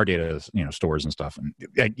this into our data, you know, stores and stuff? And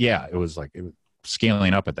yeah, it was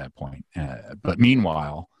scaling up at that point. But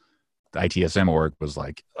meanwhile, the ITSM org was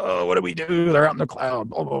like, oh, what do we do? They're out in the cloud.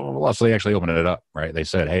 Blah, blah, blah, blah. So they actually opened it up, right? They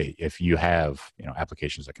said, hey, if you have, you know,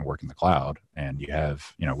 applications that can work in the cloud, and you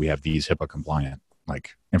have, you know, we have these HIPAA compliant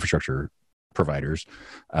like infrastructure providers,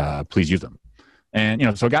 please use them. And, you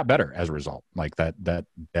know, so it got better as a result. Like that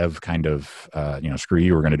dev kind of, you know, screw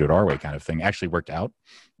you, we're going to do it our way kind of thing actually worked out.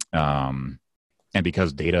 And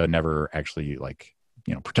because data never actually, like,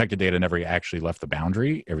 you know, protected data never actually left the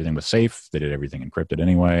boundary, everything was safe. They did everything encrypted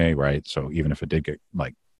anyway, right? So even if it did get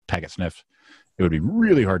like packet sniffed, it would be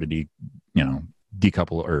really hard to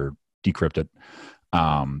decouple or decrypt it.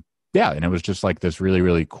 Yeah, and it was just like this really,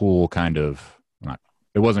 really cool kind of,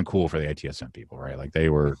 it wasn't cool for the ITSM people, right? Like they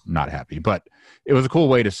were not happy, but it was a cool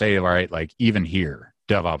way to say, all right, like even here,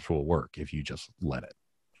 DevOps will work if you just let it.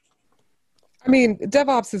 I mean,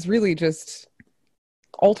 DevOps is really just,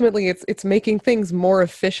 ultimately it's making things more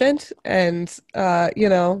efficient and, you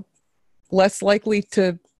know, less likely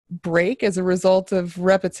to break as a result of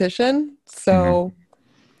repetition. So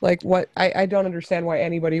like I don't understand why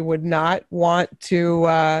anybody would not want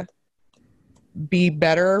to, be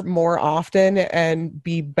better more often and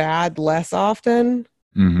be bad less often.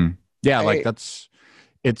 Yeah, like it's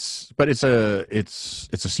a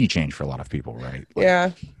sea change for a lot of people, right? Like,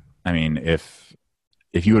 yeah. I mean, if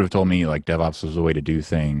you would have told me like DevOps was a way to do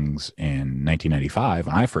things in 1995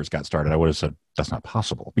 when I first got started, I would have said that's not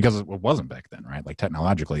possible, because it wasn't back then, right? Like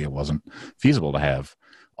technologically, it wasn't feasible to have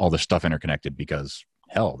all this stuff interconnected, because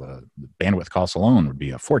hell, the bandwidth costs alone would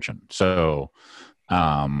be a fortune. So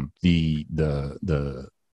the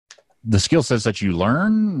skill sets that you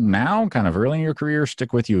learn now kind of early in your career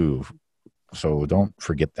stick with you. So don't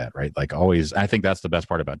forget that, right? Like always, I think that's the best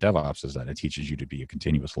part about DevOps, is that it teaches you to be a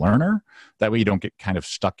continuous learner. That way you don't get kind of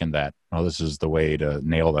stuck in that, oh, this is the way to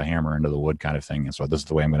nail the hammer into the wood kind of thing. And so this is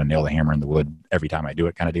the way I'm going to nail the hammer in the wood every time I do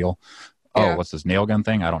it kind of deal. Yeah. Oh, what's this nail gun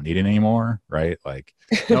thing? I don't need it anymore, right? Like,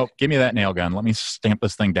 nope, give me that nail gun. Let me stamp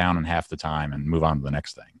this thing down in half the time and move on to the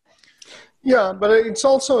next thing. Yeah, but it's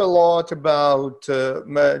also a lot about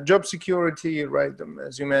job security, right?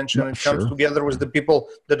 As you mentioned, it comes together with the people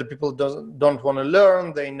that the people don't want to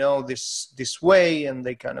learn. They know this way, and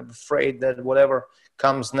they kind of afraid that whatever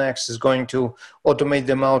comes next is going to automate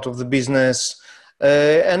them out of the business.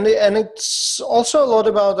 And it's also a lot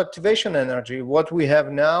about activation energy. What we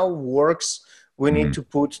have now works. We need to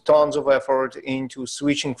put tons of effort into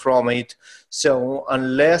switching from it. So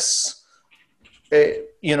unless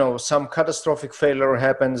some catastrophic failure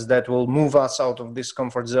happens that will move us out of this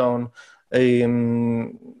comfort zone, it's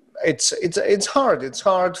hard. It's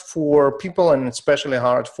hard for people, and especially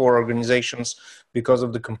hard for organizations because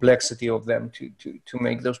of the complexity of them to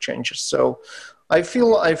make those changes. So I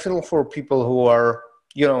feel for people who are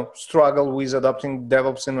struggle with adopting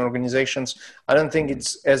DevOps in organizations. I don't think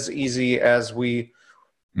it's as easy as we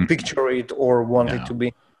picture it or want it to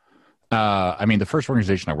be. I mean, the first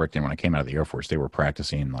organization I worked in when I came out of the Air Force, they were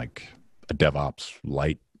practicing like a DevOps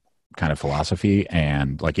light kind of philosophy,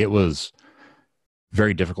 and like it was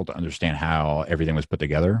very difficult to understand how everything was put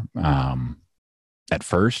together at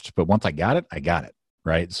first. But once I got it,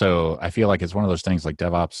 right? So I feel like it's one of those things like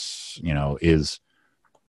DevOps, is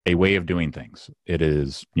a way of doing things. It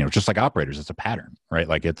is, just like operators, it's a pattern, right?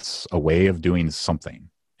 Like it's a way of doing something.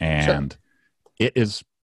 And it is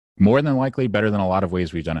more than likely better than a lot of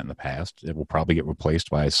ways we've done it in the past. It will probably get replaced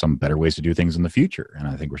by some better ways to do things in the future. And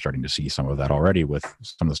I think we're starting to see some of that already with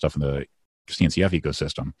some of the stuff in the CNCF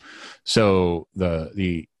ecosystem. So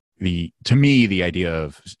to me, the idea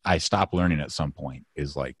of I stop learning at some point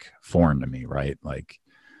is like foreign to me, right? Like,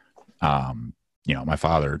 my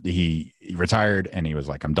father, he retired and he was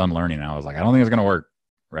like, I'm done learning. And I was like, I don't think it's going to work.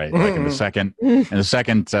 Right. Like in the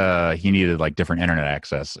second, he needed like different internet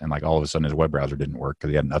access, and like all of a sudden his web browser didn't work because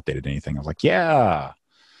he hadn't updated anything. I was like, yeah.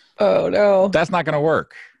 Oh no. That's not going to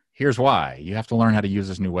work. Here's why. You have to learn how to use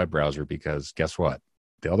this new web browser because guess what?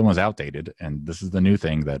 The other one's outdated and this is the new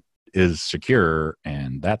thing that is secure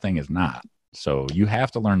and that thing is not. So you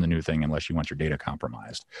have to learn the new thing unless you want your data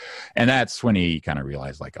compromised. And that's when he kind of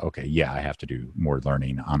realized like, okay, yeah, I have to do more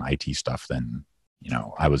learning on IT stuff than,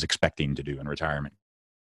 I was expecting to do in retirement.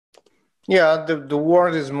 Yeah, the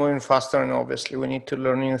world is moving faster and obviously we need to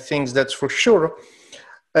learn new things, that's for sure.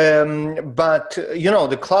 But,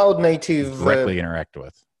 the cloud native... Directly interact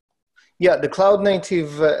with. Yeah, the cloud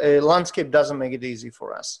native landscape doesn't make it easy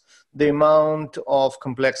for us. The amount of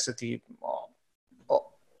complexity,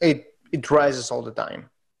 it rises all the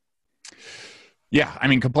time. Yeah, I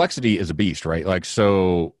mean, complexity is a beast, right? Like,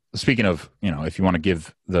 so speaking of, if you want to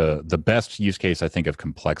give the best use case, I think, of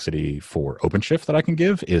complexity for OpenShift that I can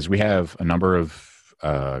give is we have a number of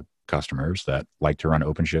customers that like to run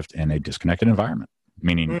OpenShift in a disconnected environment,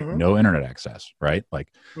 meaning no internet access, right? Like,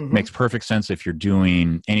 makes perfect sense if you're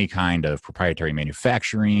doing any kind of proprietary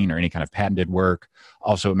manufacturing or any kind of patented work.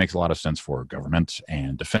 Also, it makes a lot of sense for government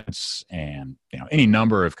and defense and, any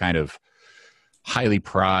number of kind of highly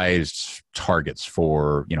prized targets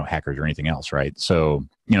for, hackers or anything else, right? So,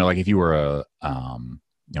 like if you were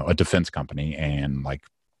a defense company and like,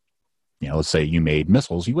 let's say you made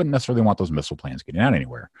missiles, you wouldn't necessarily want those missile plans getting out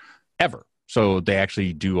anywhere, ever. So they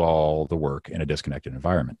actually do all the work in a disconnected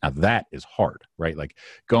environment. Now that is hard, right? Like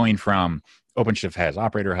going from OpenShift has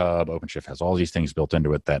Operator Hub, OpenShift has all these things built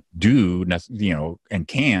into it that do, and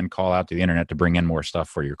can call out to the internet to bring in more stuff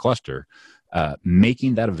for your cluster.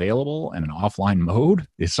 Making that available in an offline mode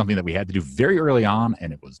is something that we had to do very early on,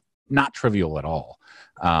 and it was not trivial at all.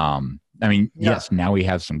 Yes, now we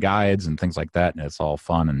have some guides and things like that, and it's all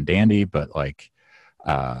fun and dandy, but like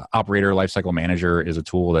Operator Lifecycle Manager is a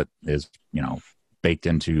tool that is, baked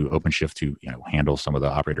into OpenShift to, handle some of the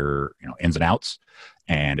operator, ins and outs,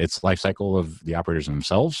 and it's lifecycle of the operators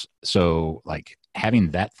themselves. So like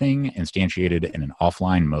having that thing instantiated in an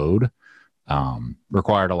offline mode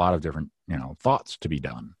required a lot of different, thoughts to be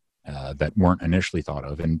done that weren't initially thought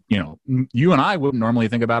of. And, you and I wouldn't normally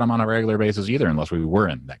think about them on a regular basis either, unless we were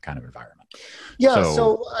in that kind of environment. Yeah.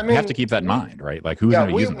 So I mean, you have to keep that in mind, right? Like who's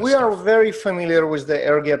going to use this we are very familiar with the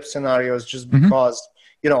air gap scenarios just because,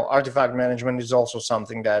 artifact management is also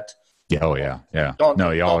something that. Yeah. Oh yeah. Yeah.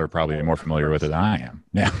 Y'all are probably more familiar with it than I am.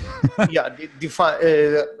 Yeah. Yeah.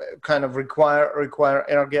 Kind of require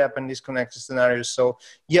air gap and disconnected scenarios. So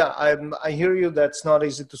yeah, I hear you. That's not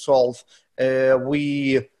easy to solve. For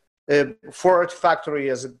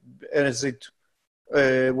Artifactory as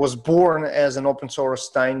it was born as an open source,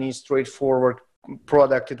 tiny, straightforward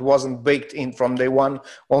product. It wasn't baked in from day one,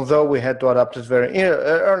 although we had to adapt it very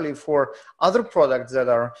early for other products that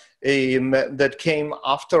are that came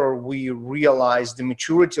after we realized the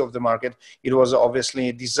maturity of the market. It was obviously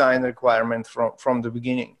a design requirement from the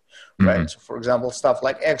beginning. Right. So for example, stuff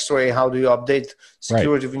like X-ray, how do you update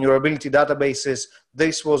security vulnerability databases?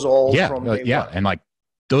 This was all from day one. And like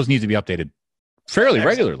those need to be updated fairly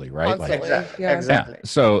regularly, right? Exactly.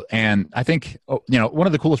 So, and I think, one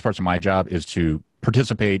of the coolest parts of my job is to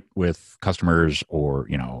participate with customers or,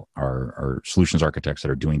 our solutions architects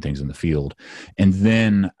that are doing things in the field. And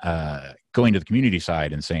then going to the community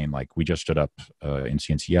side and saying, like, we just stood up in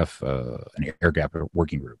CNCF an air gap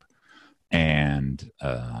working group. And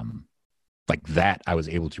like that, I was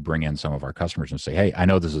able to bring in some of our customers and say, hey, I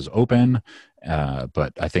know this is open,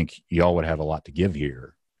 but I think y'all would have a lot to give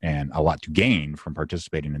here and a lot to gain from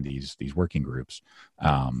participating in these working groups.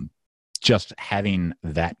 Just having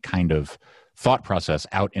that kind of thought process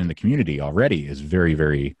out in the community already is very,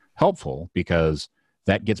 very helpful, because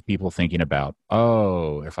that gets people thinking about,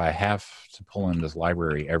 oh, if I have to pull in this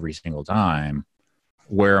library every single time,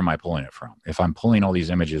 where am I pulling it from? If I'm pulling all these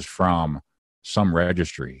images from some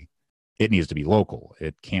registry, it needs to be local.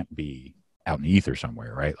 It can't be out in the ether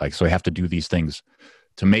somewhere, right? Like, so I have to do these things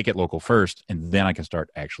to make it local first, and then I can start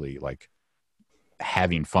actually like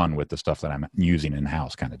having fun with the stuff that I'm using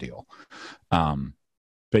in-house kind of deal.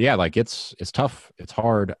 But yeah, like it's tough. It's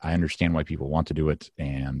hard. I understand why people want to do it,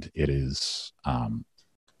 and it is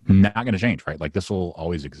not going to change, right? Like this will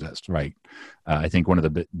always exist, right? I think one of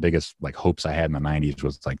the biggest like hopes I had in the 90s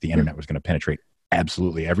was like the internet was going to penetrate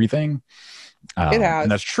absolutely everything. It has.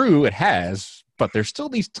 And that's true. It has, but there's still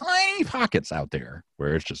these tiny pockets out there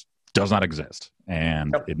where it just does not exist,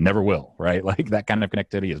 and it never will, right? Like that kind of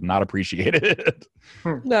connectivity is not appreciated.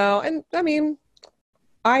 No, and I mean,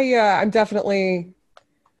 I'm definitely,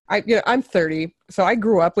 I'm 30, so I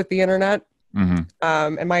grew up with the internet.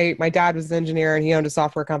 Mm-hmm. And my dad was an engineer, and he owned a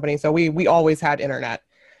software company, so we always had internet.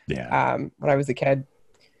 Yeah. When I was a kid,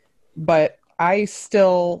 but I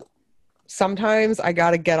still sometimes I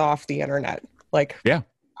got to get off the internet. Like, yeah,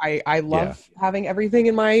 I love having everything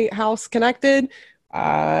in my house connected.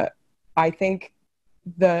 I think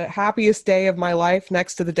the happiest day of my life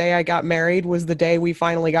next to the day I got married was the day we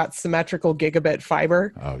finally got symmetrical gigabit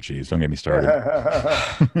fiber. Oh geez, don't get me started.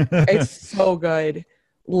 It's so good.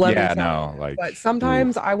 Like, but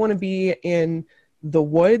sometimes I want to be in the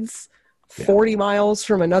woods 40 miles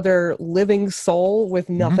from another living soul with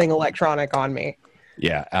nothing electronic on me.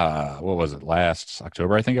 Yeah. What was it? Last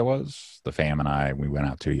October, I think it was. The fam and I, we went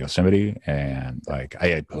out to Yosemite, and like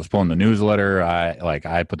I was pulling the newsletter.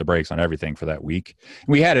 I put the brakes on everything for that week.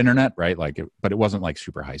 We had internet, right? But it wasn't like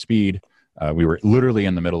super high speed. We were literally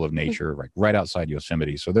in the middle of nature, right outside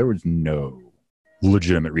Yosemite. So there was no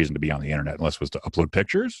legitimate reason to be on the internet unless it was to upload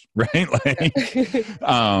pictures, right? Like,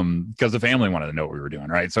 because the family wanted to know what we were doing,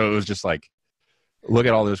 right? So it was just like, look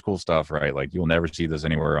at all this cool stuff, right? Like you'll never see this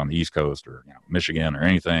anywhere on the East Coast or Michigan or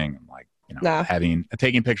anything. Like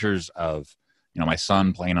taking pictures of my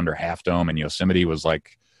son playing under Half Dome in Yosemite was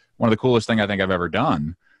like one of the coolest thing I think I've ever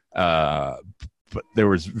done. But there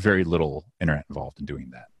was very little internet involved in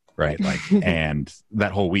doing that, right? Like, and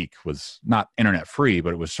that whole week was not internet free,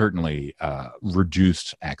 but it was certainly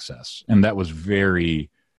reduced access, and that was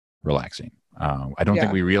very relaxing. I don't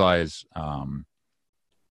think we realize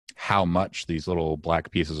how much these little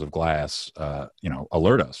black pieces of glass,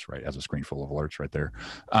 alert us, right? As a screen full of alerts right there.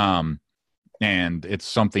 And it's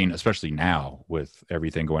something, especially now with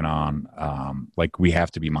everything going on, like we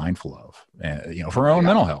have to be mindful of, for our own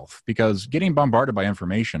mental health, because getting bombarded by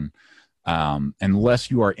information,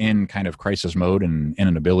 unless you are in kind of crisis mode and in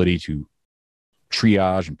an ability to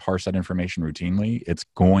triage and parse that information routinely, it's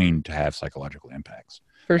going to have psychological impacts.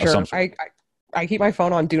 For sure. I keep my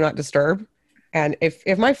phone on Do Not Disturb. And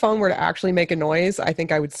if my phone were to actually make a noise, I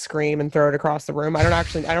think I would scream and throw it across the room. I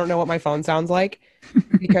don't know what my phone sounds like,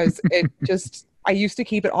 because I used to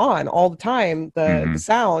keep it on all the time, the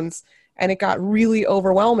sounds, and it got really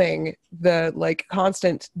overwhelming. The like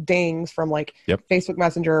constant dings from like Facebook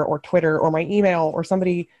Messenger or Twitter or my email or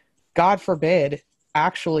somebody, God forbid,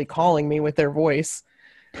 actually calling me with their voice.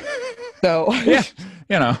 So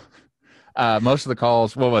most of the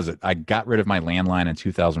calls, what was it? I got rid of my landline in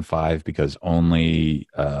 2005 because only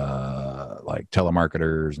like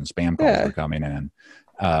telemarketers and spam calls were coming in.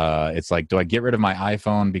 It's like, do I get rid of my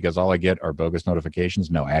iPhone because all I get are bogus notifications?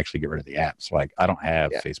 No, I actually get rid of the apps. Like I don't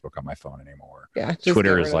have Facebook on my phone anymore.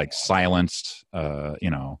 Twitter is like silenced,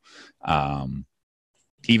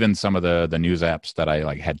 even some of the news apps that I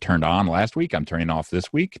like had turned on last week, I'm turning off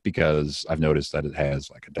this week because I've noticed that it has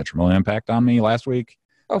like a detrimental impact on me last week.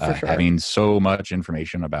 Oh, for sure. Having so much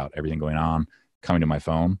information about everything going on coming to my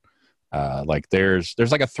phone. Like there's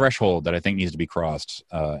like a threshold that I think needs to be crossed.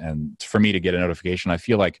 And for me to get a notification, I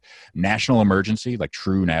feel like national emergency, like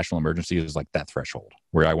true national emergency, is like that threshold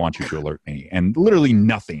where I want you to alert me. And literally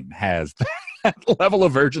nothing has that level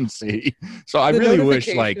of urgency. So I really wish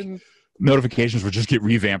like notifications would just get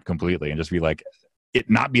revamped completely and just be like, it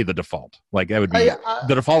not be the default. Like that would be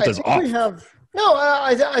the default is off.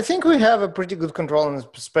 I think we have a pretty good control, and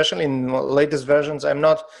especially in latest versions. I'm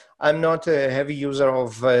not a heavy user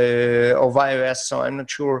of iOS, so I'm not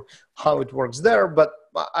sure how it works there. But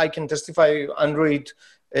I can testify Android.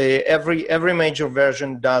 Every major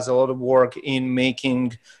version does a lot of work in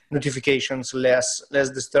making notifications less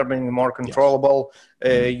disturbing, more controllable.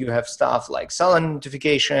 You have stuff like silent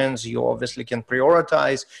notifications. You obviously can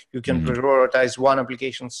prioritize. You can prioritize one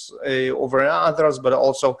applications over others, but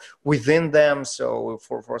also within them. So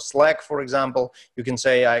for Slack, for example, you can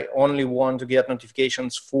say I only want to get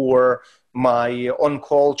notifications for my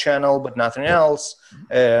on-call channel, but nothing else.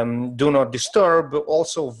 Do not disturb,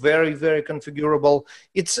 also very, very configurable.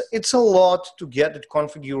 It's a lot to get it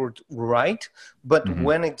configured right, but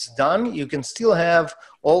when it's done, you can still have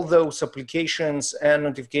all those applications and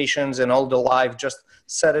notifications and all the live. Just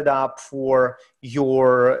set it up for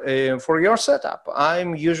your setup.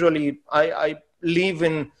 I'm usually I live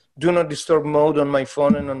in do not disturb mode on my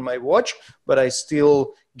phone and on my watch, but I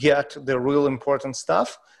still get the real important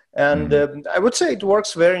stuff. And I would say it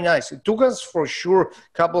works very nice. It took us for sure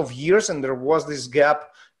a couple of years, and there was this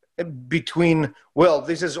gap between, well,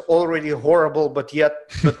 this is already horrible, but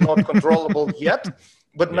not controllable yet.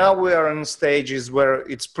 But now we are in stages where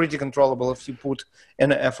it's pretty controllable if you put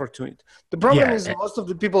an effort to it. The problem is most of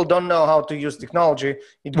the people don't know how to use technology.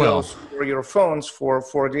 It goes for your phones, for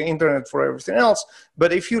the internet, for everything else.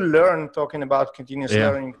 But if you learn talking about continuous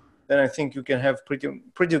learning, then I think you can have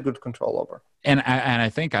pretty good control over. And I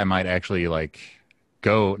think I might actually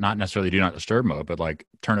go not necessarily do not disturb mode, but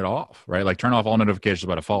turn it off, right? Turn off all notifications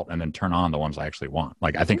by default and then turn on the ones I actually want.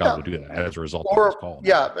 I think I will do that as a result of this call.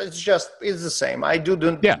 Yeah, it's the same. I do.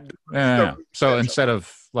 So instead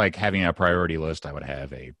of having a priority list, I would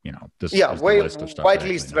have a, this list of stuff. White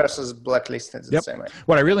list versus blacklist is the same.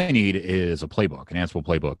 What I really need is a playbook, an Ansible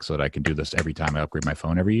playbook, so that I can do this every time I upgrade my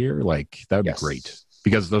phone every year. That would be great,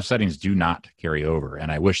 because those settings do not carry over,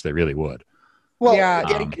 and I wish they really would. Well,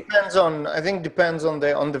 it depends on. I think depends on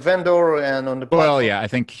the vendor and on the platform. Well, I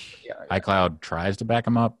think iCloud tries to back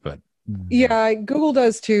them up, but Google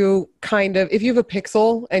does too. Kind of. If you have a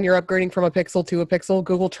Pixel and you're upgrading from a Pixel to a Pixel,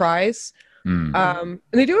 Google tries. And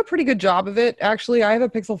they do a pretty good job of it. Actually, I have a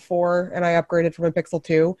Pixel 4 and I upgraded from a Pixel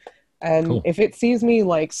 2. And if it sees me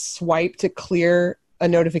swipe to clear a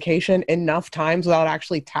notification enough times without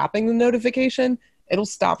actually tapping the notification, it'll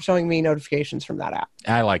stop showing me notifications from that app.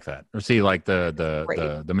 I like that. Or see,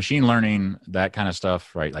 the machine learning, that kind of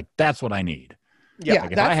stuff, right? That's what I need. Yeah.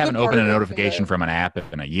 If I haven't opened a notification from an app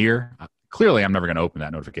in a year, clearly I'm never going to open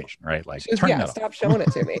that notification, right? Turn that off. Stop showing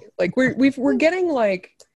it to me. We're getting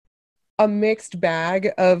a mixed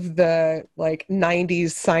bag of the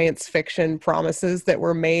 90s science fiction promises that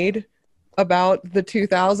were made about the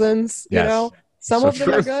 2000s. Yes. Some of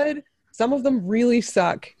them are good. Some of them really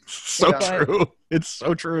suck. So true. It's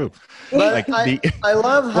so true. But I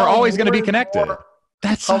love how we're always going to be connected.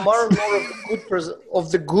 That's how more and more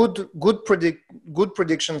of the good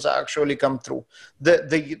predictions actually come through.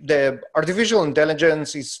 The artificial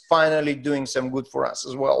intelligence is finally doing some good for us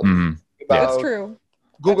as well. That's true.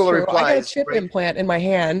 Google replies. I got a chip implant in my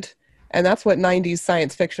hand, and that's what 90s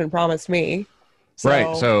science fiction promised me.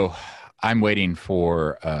 So I'm waiting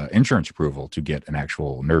for insurance approval to get an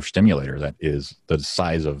actual nerve stimulator that is the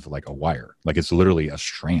size of a wire. It's literally a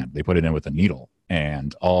strand. They put it in with a needle,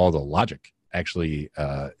 and all the logic actually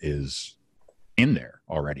is in there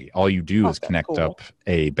already. All you do is connect up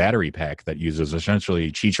a battery pack that uses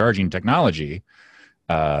essentially Qi charging technology.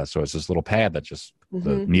 So it's this little pad that just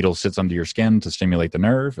the needle sits under your skin to stimulate the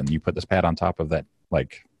nerve, and you put this pad on top of that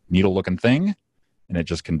needle-looking thing, and it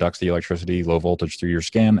just conducts the electricity low voltage through your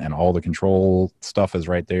skin, and all the control stuff is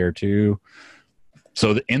right there too.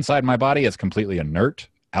 So inside my body is completely inert.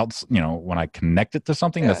 When I connect it to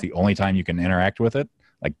something, that's the only time you can interact with it.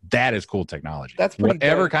 That is cool technology. That's pretty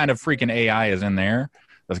whatever good. kind of freaking AI is in there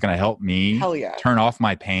that's going to help me turn off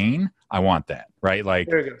my pain. I want that, right?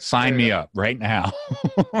 Sign me up right now.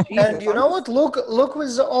 And you know what? Look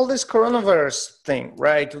with all this coronavirus thing,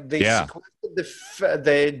 right? They sequenced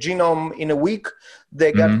the genome in a week.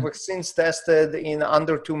 They got vaccines tested in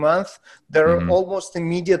under 2 months. There are almost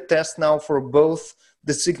immediate tests now for both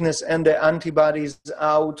the sickness and the antibodies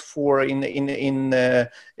out for in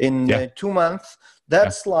 2 months.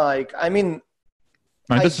 That's this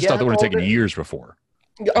is stuff that would have taken years before.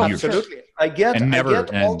 Absolutely. I get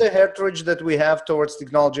all the heritage that we have towards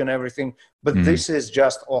technology and everything, but this is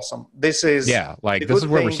just awesome. This is this is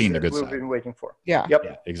where we're seeing the good we've side. been waiting for. Yeah. Yep.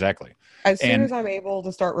 Yeah, exactly. As soon as I'm able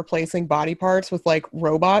to start replacing body parts with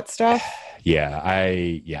robot stuff.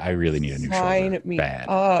 I really need a new shoulder. Sign me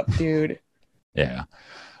up, dude. Yeah.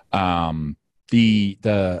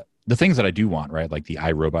 The things that I do want, right? The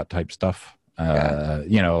iRobot type stuff.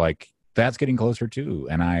 That's getting closer too,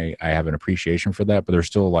 and I have an appreciation for that, but there's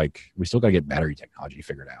still we still got to get battery technology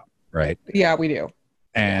figured out, right? Yeah, we do.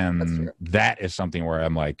 And that is something where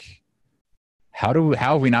I'm how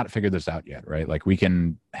have we not figured this out yet, right? We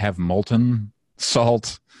can have molten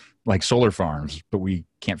salt solar farms, but we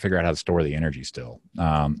can't figure out how to store the energy still.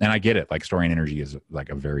 And I get it, storing energy is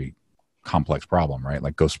a very complex problem, right?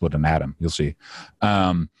 Go split an atom, you'll see.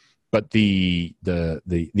 But the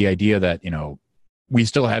idea that we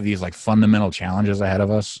still have these like fundamental challenges ahead of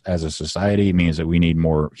us as a society. It means that we need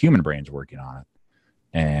more human brains working on it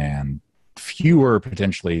and fewer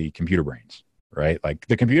potentially computer brains, right? Like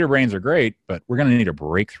the computer brains are great, but we're going to need a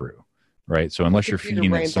breakthrough, right? So unless you're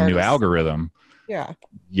feeding it some new algorithm,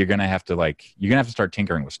 you're going to have to start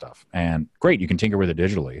tinkering with stuff. And great, you can tinker with it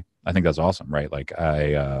digitally. I think that's awesome, right? Like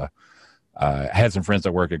I had some friends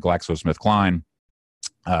that work at GlaxoSmithKline.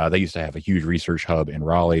 They used to have a huge research hub in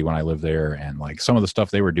Raleigh when I lived there, and like some of the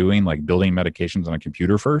stuff they were doing, like building medications on a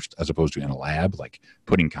computer first, as opposed to in a lab, like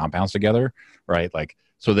putting compounds together, right? Like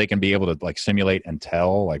so they can be able to like simulate and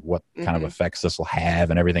tell like what kind of effects this will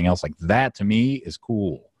have and everything else. Like that to me is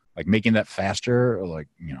cool. Like making that faster, like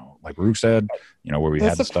like Baruch said, where we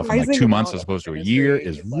had the stuff in like 2 months as opposed to a year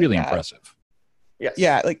is really impressive. Yes.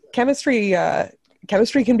 Yeah, like chemistry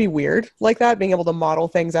can be weird like that, being able to model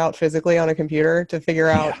things out physically on a computer to figure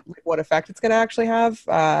out what effect it's going to actually have.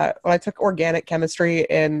 When I took organic chemistry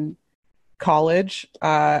in college,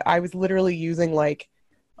 I was literally using like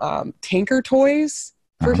Tinker Toys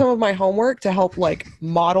for some of my homework to help like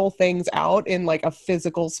model things out in like a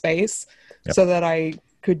physical space so that I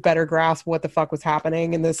could better grasp what the fuck was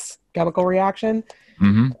happening in this chemical reaction.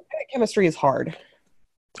 Chemistry is hard.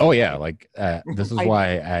 Oh yeah, like this is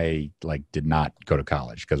why I like did not go to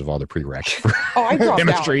college, because of all the prereqs for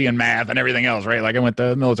chemistry and math and everything else, right? Like I went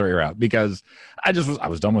the military route because I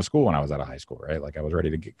was done with school when I was out of high school, right? Like I was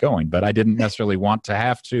ready to get going, but I didn't necessarily want to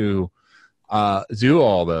have to do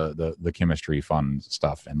all the chemistry fun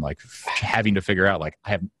stuff and like having to figure out like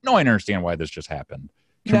I have no understand why this just happened.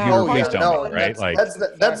 Right?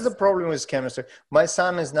 That's the problem with chemistry. My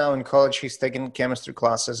son is now in college. He's taking chemistry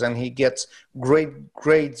classes, and he gets great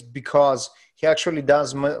grades because he actually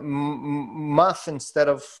does math instead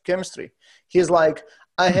of chemistry. He's like,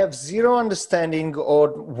 I have zero understanding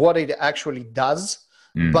of what it actually does,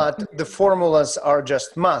 but the formulas are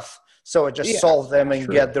just math. So I just solve them and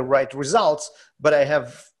get the right results, but I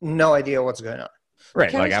have no idea what's going on. Right,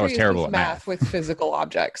 chemistry like I was terrible at math with physical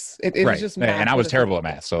objects. It was just math, and I was terrible at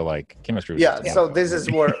math. So like chemistry. Was so this is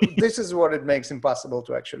what it makes impossible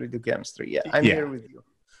to actually do chemistry. Yeah, I'm here with you.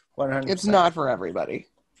 100%. It's not for everybody.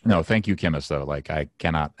 No, thank you, chemists. Though, like I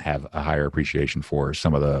cannot have a higher appreciation for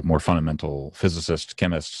some of the more fundamental physicists,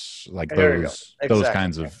 chemists, like those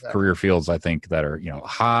kinds of career fields. I think that are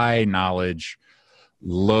high knowledge,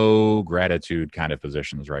 low gratitude kind of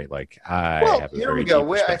positions, right? Like I have a very deep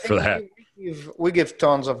respect for that. We give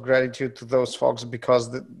tons of gratitude to those folks because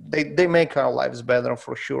they make our lives better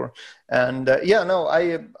for sure. And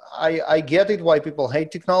I get it why people hate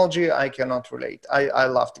technology. I cannot relate. I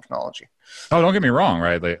love technology. Oh, don't get me wrong,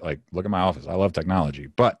 right? Like look at my office. I love technology,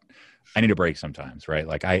 but I need a break sometimes, right?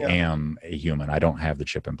 Like I am a human. I don't have the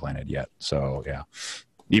chip implanted yet. So yeah.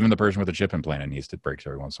 Even the person with the chip implanted needs to breaks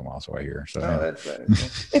every once in a while, so I hear. So that's right.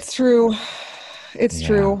 It's true. It's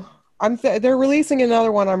true. They're releasing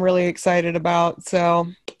another one I'm really excited about. So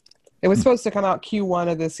it was supposed to come out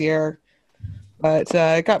Q1 of this year, but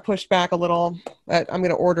it got pushed back a little. I'm going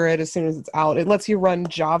to order it as soon as it's out. It lets you run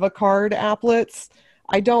Java card applets.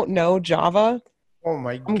 I don't know Java. Oh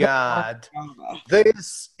my God.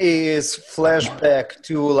 This is flashback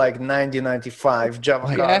to like 1995 Java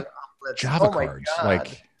card applets. Java cards. God.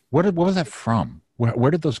 Like what was that from? Where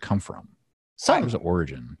did those come from? What was the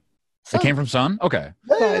origin? It came from Sun? Okay.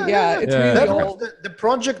 It's really old. The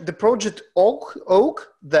project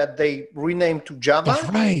Oak that they renamed to Java. That's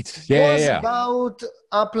right. Was about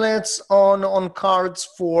applets on cards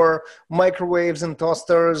for microwaves and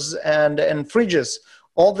toasters and fridges.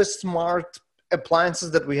 All the smart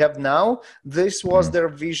appliances that we have now, this was their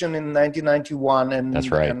vision in 1991 and,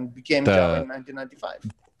 that's right. And became Java in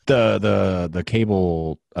 1995. The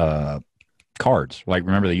cable cards, like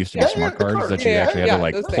remember they used to be smart cards that you actually had to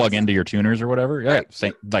like plug into your tuners or whatever. That's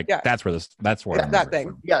where that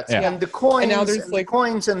thing. And the coins, and now there's the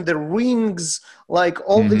coins and the rings, like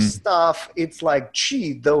all this stuff. It's like,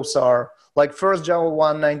 those are like first Java 1,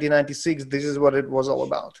 1996. This is what it was all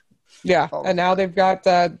about. Yeah, and now they've got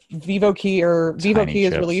VivoKey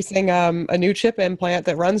is releasing a new chip implant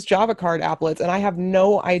that runs Java card applets, and I have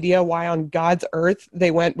no idea why on God's earth they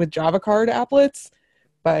went with Java card applets,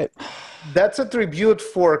 but that's a tribute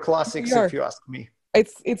for classics, if you ask me.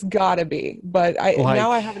 It's gotta be, but now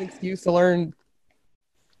I have an excuse to learn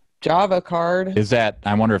Java card.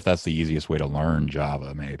 I wonder if that's the easiest way to learn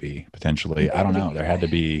Java, maybe, potentially. I don't know. There had to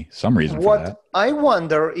be some reason for that. I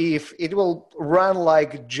wonder if it will run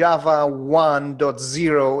like Java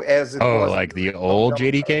 1.0 as it was. Oh, like the old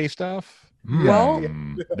JDK stuff? Well,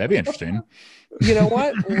 that'd be interesting. You know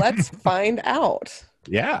what? Let's find out.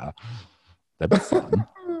 Yeah. That'd be fun.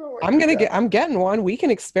 Oh I'm getting one. We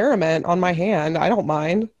can experiment on my hand. I don't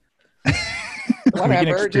mind. We can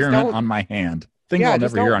experiment on my hand. Things I'll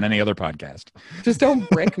never hear on any other podcast. Just don't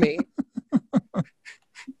brick me.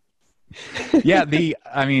 Yeah,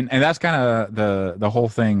 and that's kind of the whole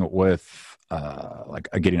thing with like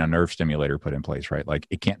getting a nerve stimulator put in place, right? Like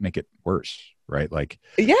it can't make it worse, right? Like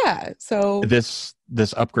so this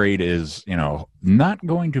upgrade is, not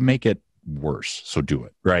going to make it worse, so do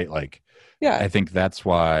it, right? Like I think that's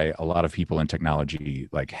why a lot of people in technology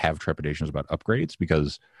like have trepidations about upgrades,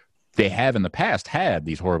 because they have in the past had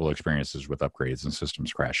these horrible experiences with upgrades and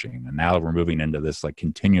systems crashing, and now we're moving into this like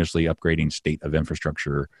continuously upgrading state of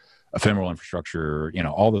infrastructure, ephemeral infrastructure,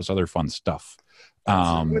 all this other fun stuff.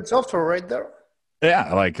 Good software right there.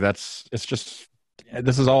 Yeah, like this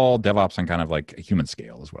is all DevOps on kind of like a human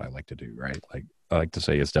scale is what I like to do, right? Like I like to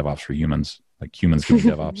say it's DevOps for humans, like humans doing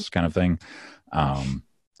DevOps kind of thing.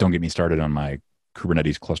 Don't get me started on my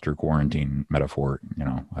Kubernetes cluster quarantine metaphor.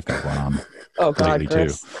 I've got one on. Oh God,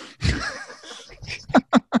 Chris.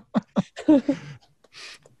 Too.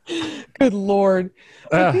 Good Lord.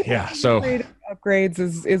 So upgrades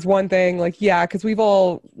is one thing. Like, because we've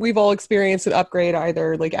all experienced an upgrade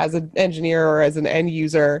either like as an engineer or as an end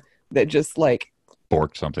user that just like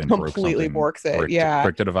borked something, completely borks it.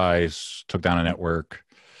 Bricked a device, took down a network.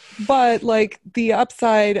 But like the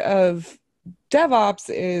upside of DevOps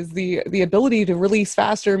is the ability to release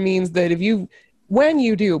faster means that when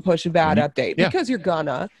you do push a bad update, because you're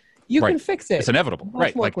you can fix it. It's inevitable,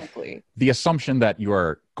 much more like quickly. The assumption that you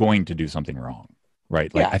are going to do something wrong,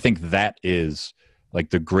 right? Like I think that is like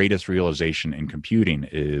the greatest realization in computing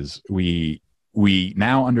is we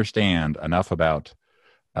now understand enough about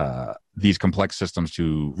these complex systems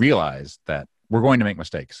to realize that we're going to make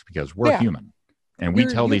mistakes because we're human, and we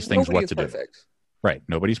tell these things what to do. Right?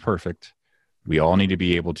 Nobody's perfect. We all need to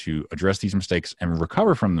be able to address these mistakes and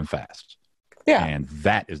recover from them fast. Yeah. And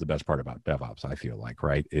that is the best part about DevOps, I feel like,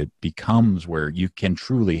 right? It becomes where you can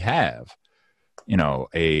truly have,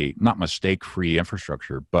 a not mistake-free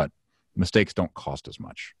infrastructure, but mistakes don't cost as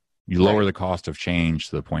much. You lower the cost of change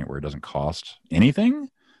to the point where it doesn't cost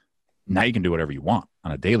anything. Now you can do whatever you want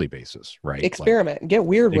on a daily basis, right? Experiment, get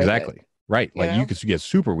weird with it. Exactly. Right. Like you could get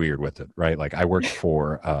super weird with it, right? Like I worked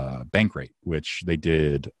for Bankrate, which they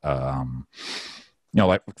did,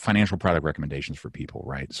 like financial product recommendations for people,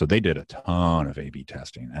 right? So they did a ton of A/B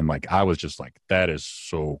testing. And like, I was just like, that is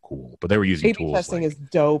so cool. But they were using A/B tools. testing is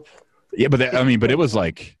dope. Yeah, but it was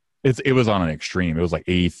like, it was on an extreme. It was like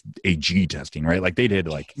AG testing, right? Like they did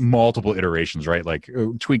like multiple iterations, right? Like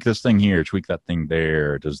tweak this thing here, tweak that thing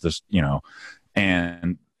there. Does this,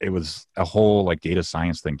 and it was a whole like data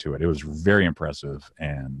science thing to it. It was very impressive,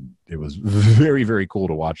 and it was very, very cool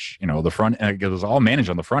to watch, the front end. It was all managed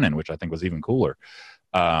on the front end, which I think was even cooler.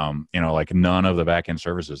 Like none of the back end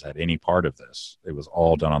services had any part of this. It was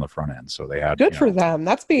all done on the front end. So they had good for them.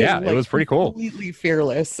 That's being it was pretty cool. Completely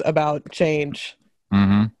fearless about change.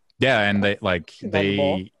 Mm-hmm. Yeah. And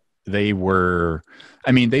they were,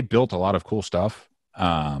 they built a lot of cool stuff.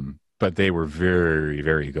 But they were very,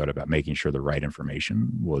 very good about making sure the right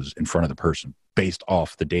information was in front of the person based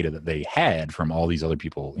off the data that they had from all these other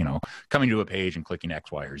people, coming to a page and clicking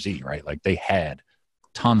X, Y, or Z, right? Like they had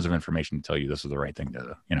tons of information to tell you this is the right thing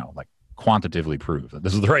to, like quantitatively prove that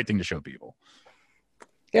this is the right thing to show people.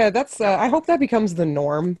 Yeah, that's, I hope that becomes the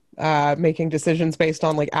norm, making decisions based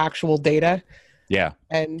on like actual data. Yeah.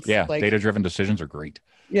 And like, data-driven decisions are great.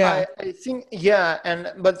 Yeah, I think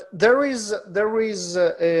but there is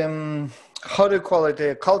how do you call it,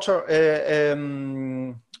 a culture,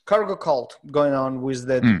 cargo cult going on with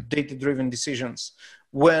the data-driven decisions.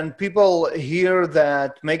 When people hear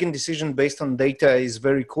that making decisions based on data is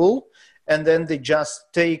very cool, and then they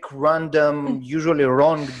just take random, usually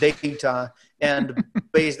wrong data and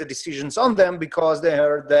base the decisions on them because they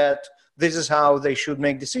heard that this is how they should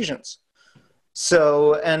make decisions.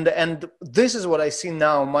 So, and this is what I see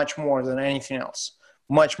now much more than anything else,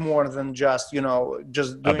 much more than just doing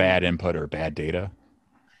a bad input or bad data.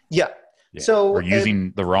 Yeah. So, or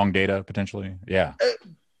using the wrong data potentially. Yeah.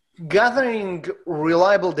 Gathering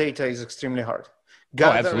reliable data is extremely hard.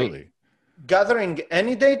 Absolutely. Gathering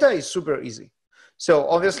any data is super easy. So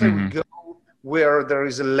obviously we go where there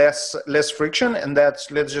is less friction, and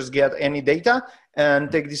that's let's just get any data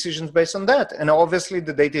and take decisions based on that. And obviously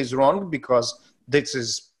the data is wrong because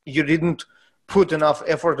you didn't put enough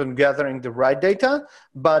effort in gathering the right data,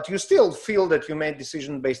 but you still feel that you made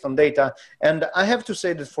decisions based on data. And I have to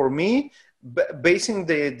say that for me, basing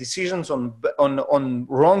the decisions on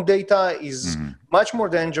wrong data is much more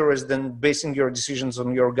dangerous than basing your decisions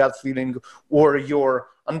on your gut feeling or your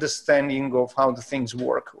understanding of how the things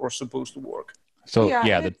work or supposed to work. So Yeah,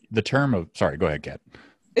 yeah, and the term of sorry, go ahead, Kat.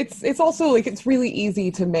 it's also like it's really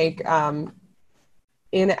easy to make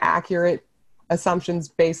inaccurate assumptions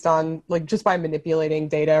based on like just by manipulating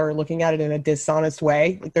data or looking at it in a dishonest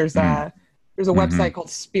way. Like there's a Mm-hmm. website called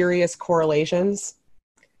Spurious Correlations.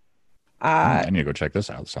 I need to go check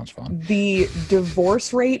this out. It sounds fun. The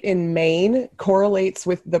divorce rate in Maine correlates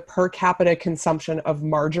with the per capita consumption of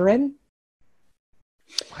margarine.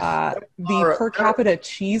 The per capita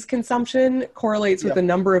cheese consumption correlates with the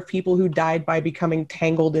number of people who died by becoming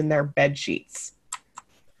tangled in their bed sheets.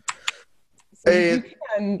 So you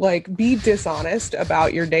can like be dishonest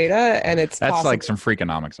about your data, and that's possible. Like some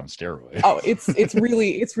Freakonomics on steroids. Oh,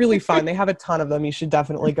 it's really fun. They have a ton of them. You should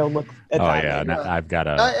definitely go look at that. Oh yeah, now I've got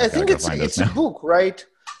to. I think it's a book, right?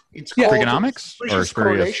 It's called Freakonomics or Spurious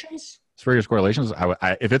Correlations. Spurious Correlations.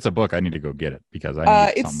 If it's a book, I need to go get it because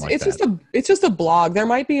I need something like that. It's just a blog. There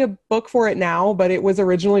might be a book for it now, but it was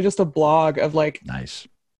originally just a blog of like. Nice.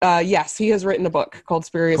 Yes, he has written a book called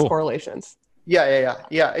Spurious Correlations. Yeah.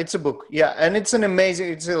 It's a book. Yeah, and it's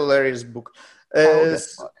it's a hilarious book.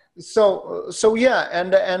 So yeah,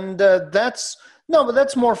 and that's. No, but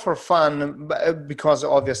that's more for fun because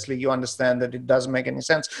obviously you understand that it doesn't make any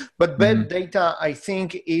sense. But bad data, I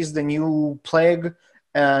think, is the new plague.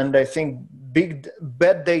 And I think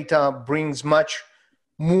bad data brings much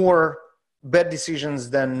more bad decisions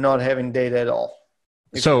than not having data at all.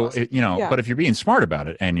 So, but if you're being smart about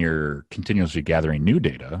it and you're continuously gathering new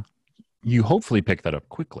data, you hopefully pick that up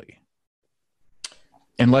quickly.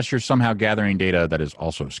 Unless you're somehow gathering data that is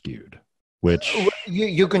also skewed. Which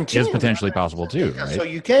you is potentially possible too, right?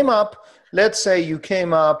 So let's say you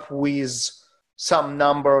came up with some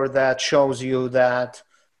number that shows you that,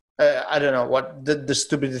 I don't know what the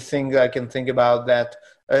stupidest thing I can think about, that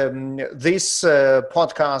this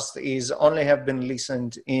podcast is only have been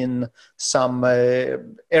listened in some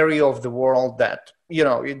area of the world that,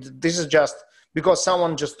 this is just because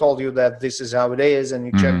someone just told you that this is how it is, and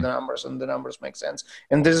you check the numbers and the numbers make sense.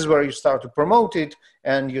 And this is where you start to promote it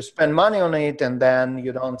and you spend money on it, and then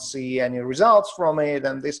you don't see any results from it.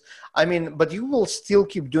 And but you will still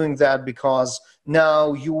keep doing that because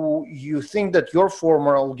now you think that your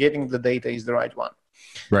formula getting the data is the right one.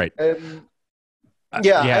 Right. I have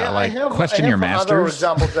your masters. Other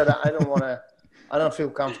examples that I don't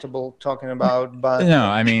feel comfortable talking about, but no,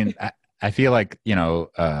 I feel like,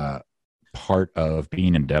 part of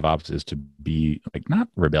being in DevOps is to be like not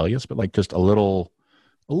rebellious, but like just a little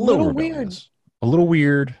rebellious, a little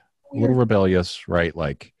weird, a little rebellious, right?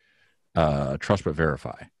 Like trust but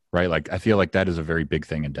verify, right? Like I feel like that is a very big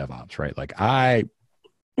thing in DevOps, right? Like I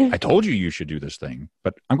told you should do this thing,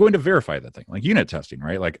 but I'm going to verify that thing, like unit testing,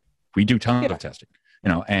 right? Like we do tons of testing,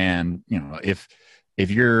 and if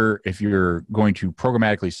you're going to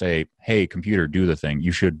programmatically say, hey, computer, do the thing,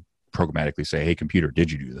 you should programmatically say, hey, computer, did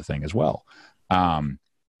you do the thing as well?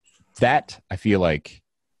 That I feel like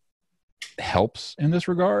helps in this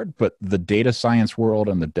regard, but the data science world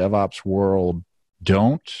and the DevOps world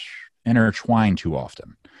don't intertwine too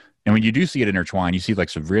often. And when you do see it intertwine, you see like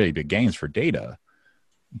some really big gains for data,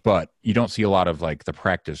 but you don't see a lot of like the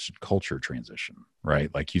practice culture transition, right?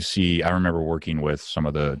 Like I remember working with some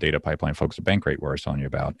of the data pipeline folks at Bankrate where I was telling you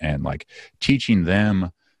about, and like teaching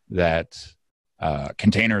them that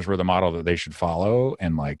containers were the model that they should follow,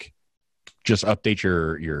 and like just update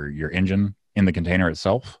your engine in the container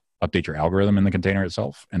itself, update your algorithm in the container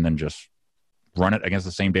itself, and then just run it against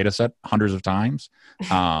the same data set hundreds of times.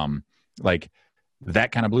 Like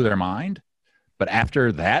that kind of blew their mind. But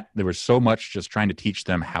after that, there was so much just trying to teach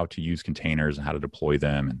them how to use containers and how to deploy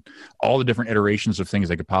them and all the different iterations of things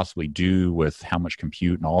they could possibly do with how much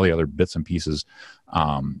compute and all the other bits and pieces,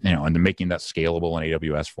 and then making that scalable in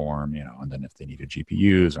AWS form, and then if they needed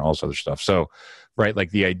GPUs and all this other stuff. So, right, like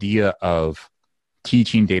the idea of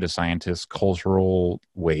teaching data scientists cultural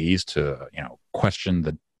ways to, question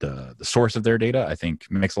the source of their data, I think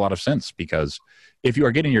makes a lot of sense, because if you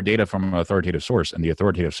are getting your data from an authoritative source and the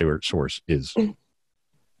authoritative source is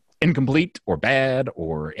incomplete or bad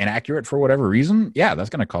or inaccurate for whatever reason, that's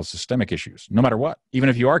going to cause systemic issues no matter what, even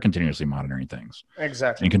if you are continuously monitoring things.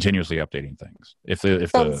 Exactly. And continuously updating things.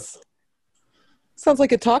 Sounds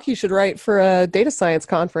like a talk you should write for a data science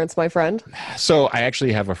conference, my friend. So I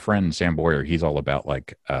actually have a friend, Sam Boyer. He's all about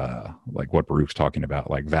like what Baruch's talking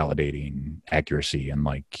about, like validating accuracy. And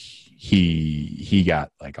like he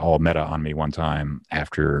got like all meta on me one time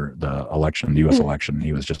after the election, the US election.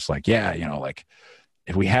 He was just like, like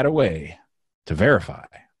if we had a way to verify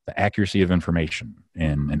the accuracy of information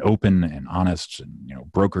in an open and honest and,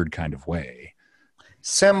 brokered kind of way,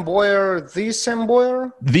 Sam Boyer, the Sam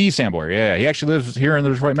Boyer? The Sam Boyer, yeah. He actually lives here in the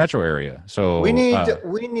Detroit metro area. So we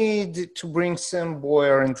need to bring Sam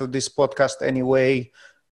Boyer into this podcast anyway,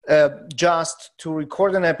 just to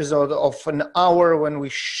record an episode of an hour when we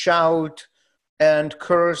shout and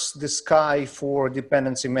curse the sky for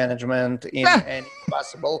dependency management in any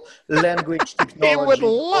possible language technology. He would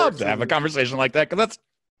love to have a conversation like that, because that's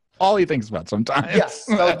all he thinks about sometimes. Yes,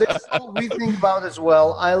 so this is all we think about as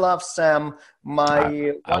well. I love Sam.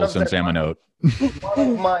 I will send Sam a note.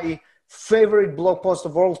 One of my favorite blog posts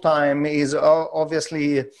of all time is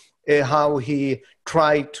obviously how he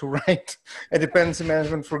tried to write a dependency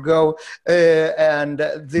management for Go. And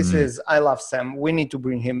this is, I love Sam. We need to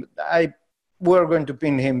bring him. We're going to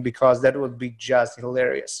pin him because that would be just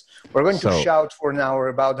hilarious. We're going to shout for an hour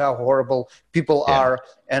about how horrible people are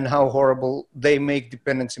and how horrible they make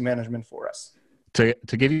dependency management for us. To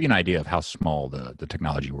give you an idea of how small the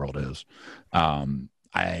technology world is,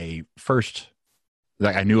 I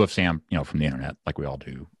knew of Sam, from the internet, like we all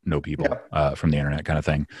do, know people from the internet kind of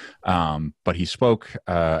thing. But he spoke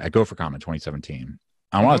at GopherCon in 2017.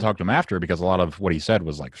 I want to talk to him after because a lot of what he said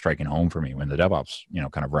was like striking home for me in the DevOps,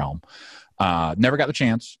 kind of realm. Never got the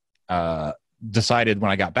chance. Decided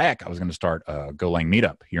when I got back, I was going to start a Golang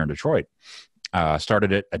meetup here in Detroit.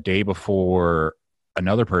 Started it a day before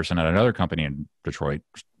another person at another company in Detroit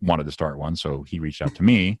wanted to start one. So he reached out to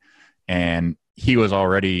me, and he was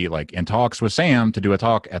already like in talks with Sam to do a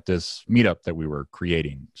talk at this meetup that we were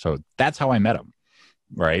creating. So that's how I met him,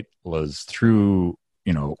 right? Was through,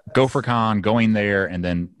 GopherCon, going there and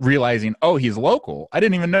then realizing, oh, he's local. I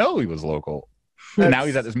didn't even know he was local. And now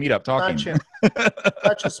he's at this meetup talking.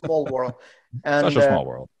 Such a small world. And, such a small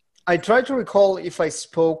world. I try to recall if I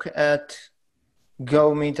spoke at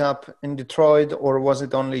Go meetup in Detroit, or was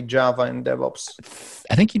it only Java and DevOps?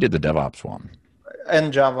 I think you did the DevOps one.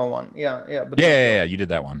 And Java one. Yeah. But yeah, you did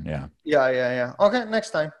that one. Yeah. Yeah. Okay,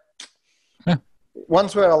 next time. Yeah.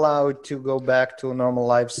 Once we're allowed to go back to normal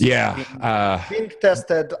lives. Yeah. Being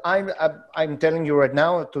tested, I'm telling you right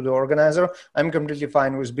now to the organizer, I'm completely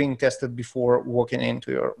fine with being tested before walking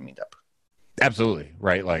into your meetup. Absolutely.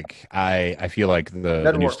 Right. Like I feel like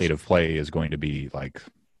the new state of play is going to be like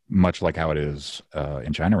much like how it is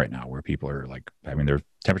in China right now, where people are like having their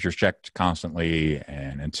temperatures checked constantly,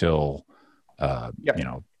 and until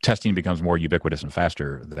testing becomes more ubiquitous and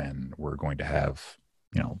faster, then we're going to have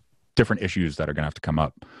different issues that are going to have to come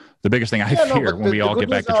up. The biggest thing I fear when we all get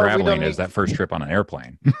back to traveling is that first trip on an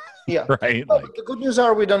airplane. Yeah. Right. Well, the good news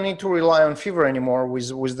are we don't need to rely on fever anymore with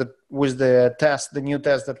the test, the new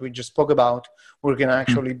test that we just spoke about. We can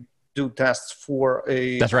actually do tests for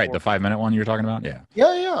a. That's right. The 5-minute one you're talking about. Yeah.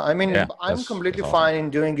 Yeah. I mean, I'm completely fine in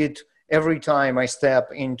doing it every time I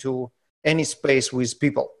step into any space with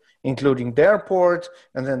people, including the airport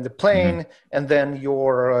and then the plane and then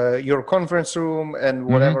your conference room and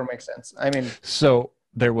whatever makes sense. I mean, so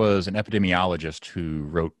there was an epidemiologist who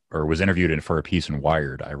wrote or was interviewed for a piece in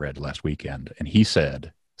Wired I read last weekend, and he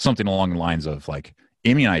said something along the lines of like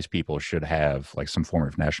immunized people should have like some form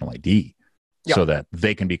of national ID so that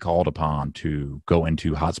they can be called upon to go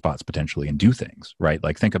into hotspots potentially and do things, right?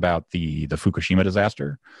 Like think about the Fukushima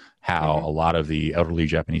disaster, how a lot of the elderly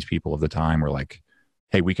Japanese people of the time were like,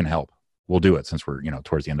 hey, we can help. We'll do it since we're,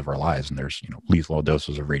 towards the end of our lives and there's, lethal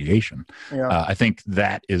doses of radiation. Yeah. I think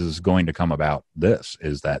that is going to come about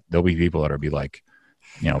is that there'll be people that'll be like,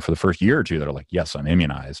 for the first year or two that are like, yes, I'm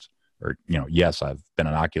immunized, or, yes, I've been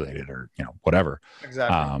inoculated, or, whatever.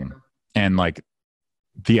 Exactly. And like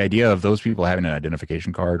the idea of those people having an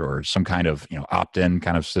identification card or some kind of, opt-in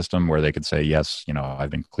kind of system where they could say, yes, I've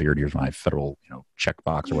been cleared. Here's my federal,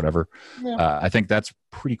 checkbox or whatever. Yeah. I think that's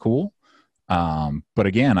pretty cool. But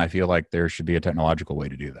again, I feel like there should be a technological way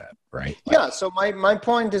to do that, right? Yeah. So my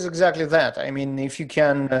point is exactly that. I mean, if you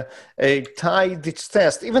can tie this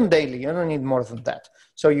test, even daily, you don't need more than that.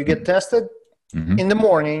 So you get tested in the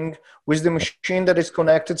morning with the machine that is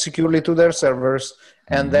connected securely to their servers,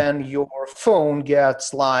 and then your phone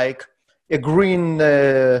gets like a green,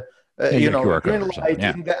 green light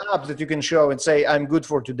in the app that you can show and say, I'm good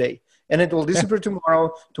for today. And it will disappear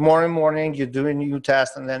tomorrow morning, you do a new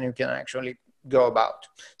test, and then you can actually go about.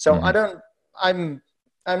 So I'm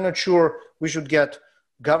not sure we should get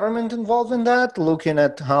government involved in that, looking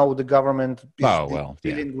at how the government is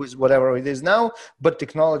dealing with whatever it is now, but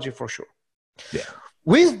technology for sure. Yeah.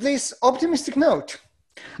 With this optimistic note,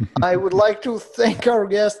 I would like to thank our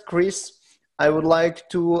guest, Chris. I would like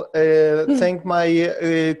to thank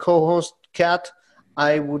my co-host, Kat.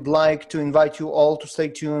 I would like to invite you all to stay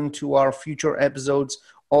tuned to our future episodes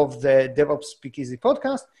of the DevOps Speakeasy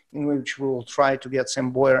podcast, in which we will try to get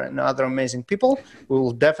Sam Boyer and other amazing people. We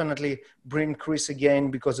will definitely bring Chris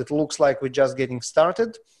again because it looks like we're just getting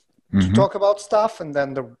started to talk about stuff, and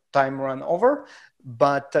then the time run over.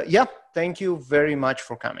 But thank you very much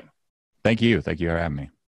for coming. Thank you. Thank you for having me.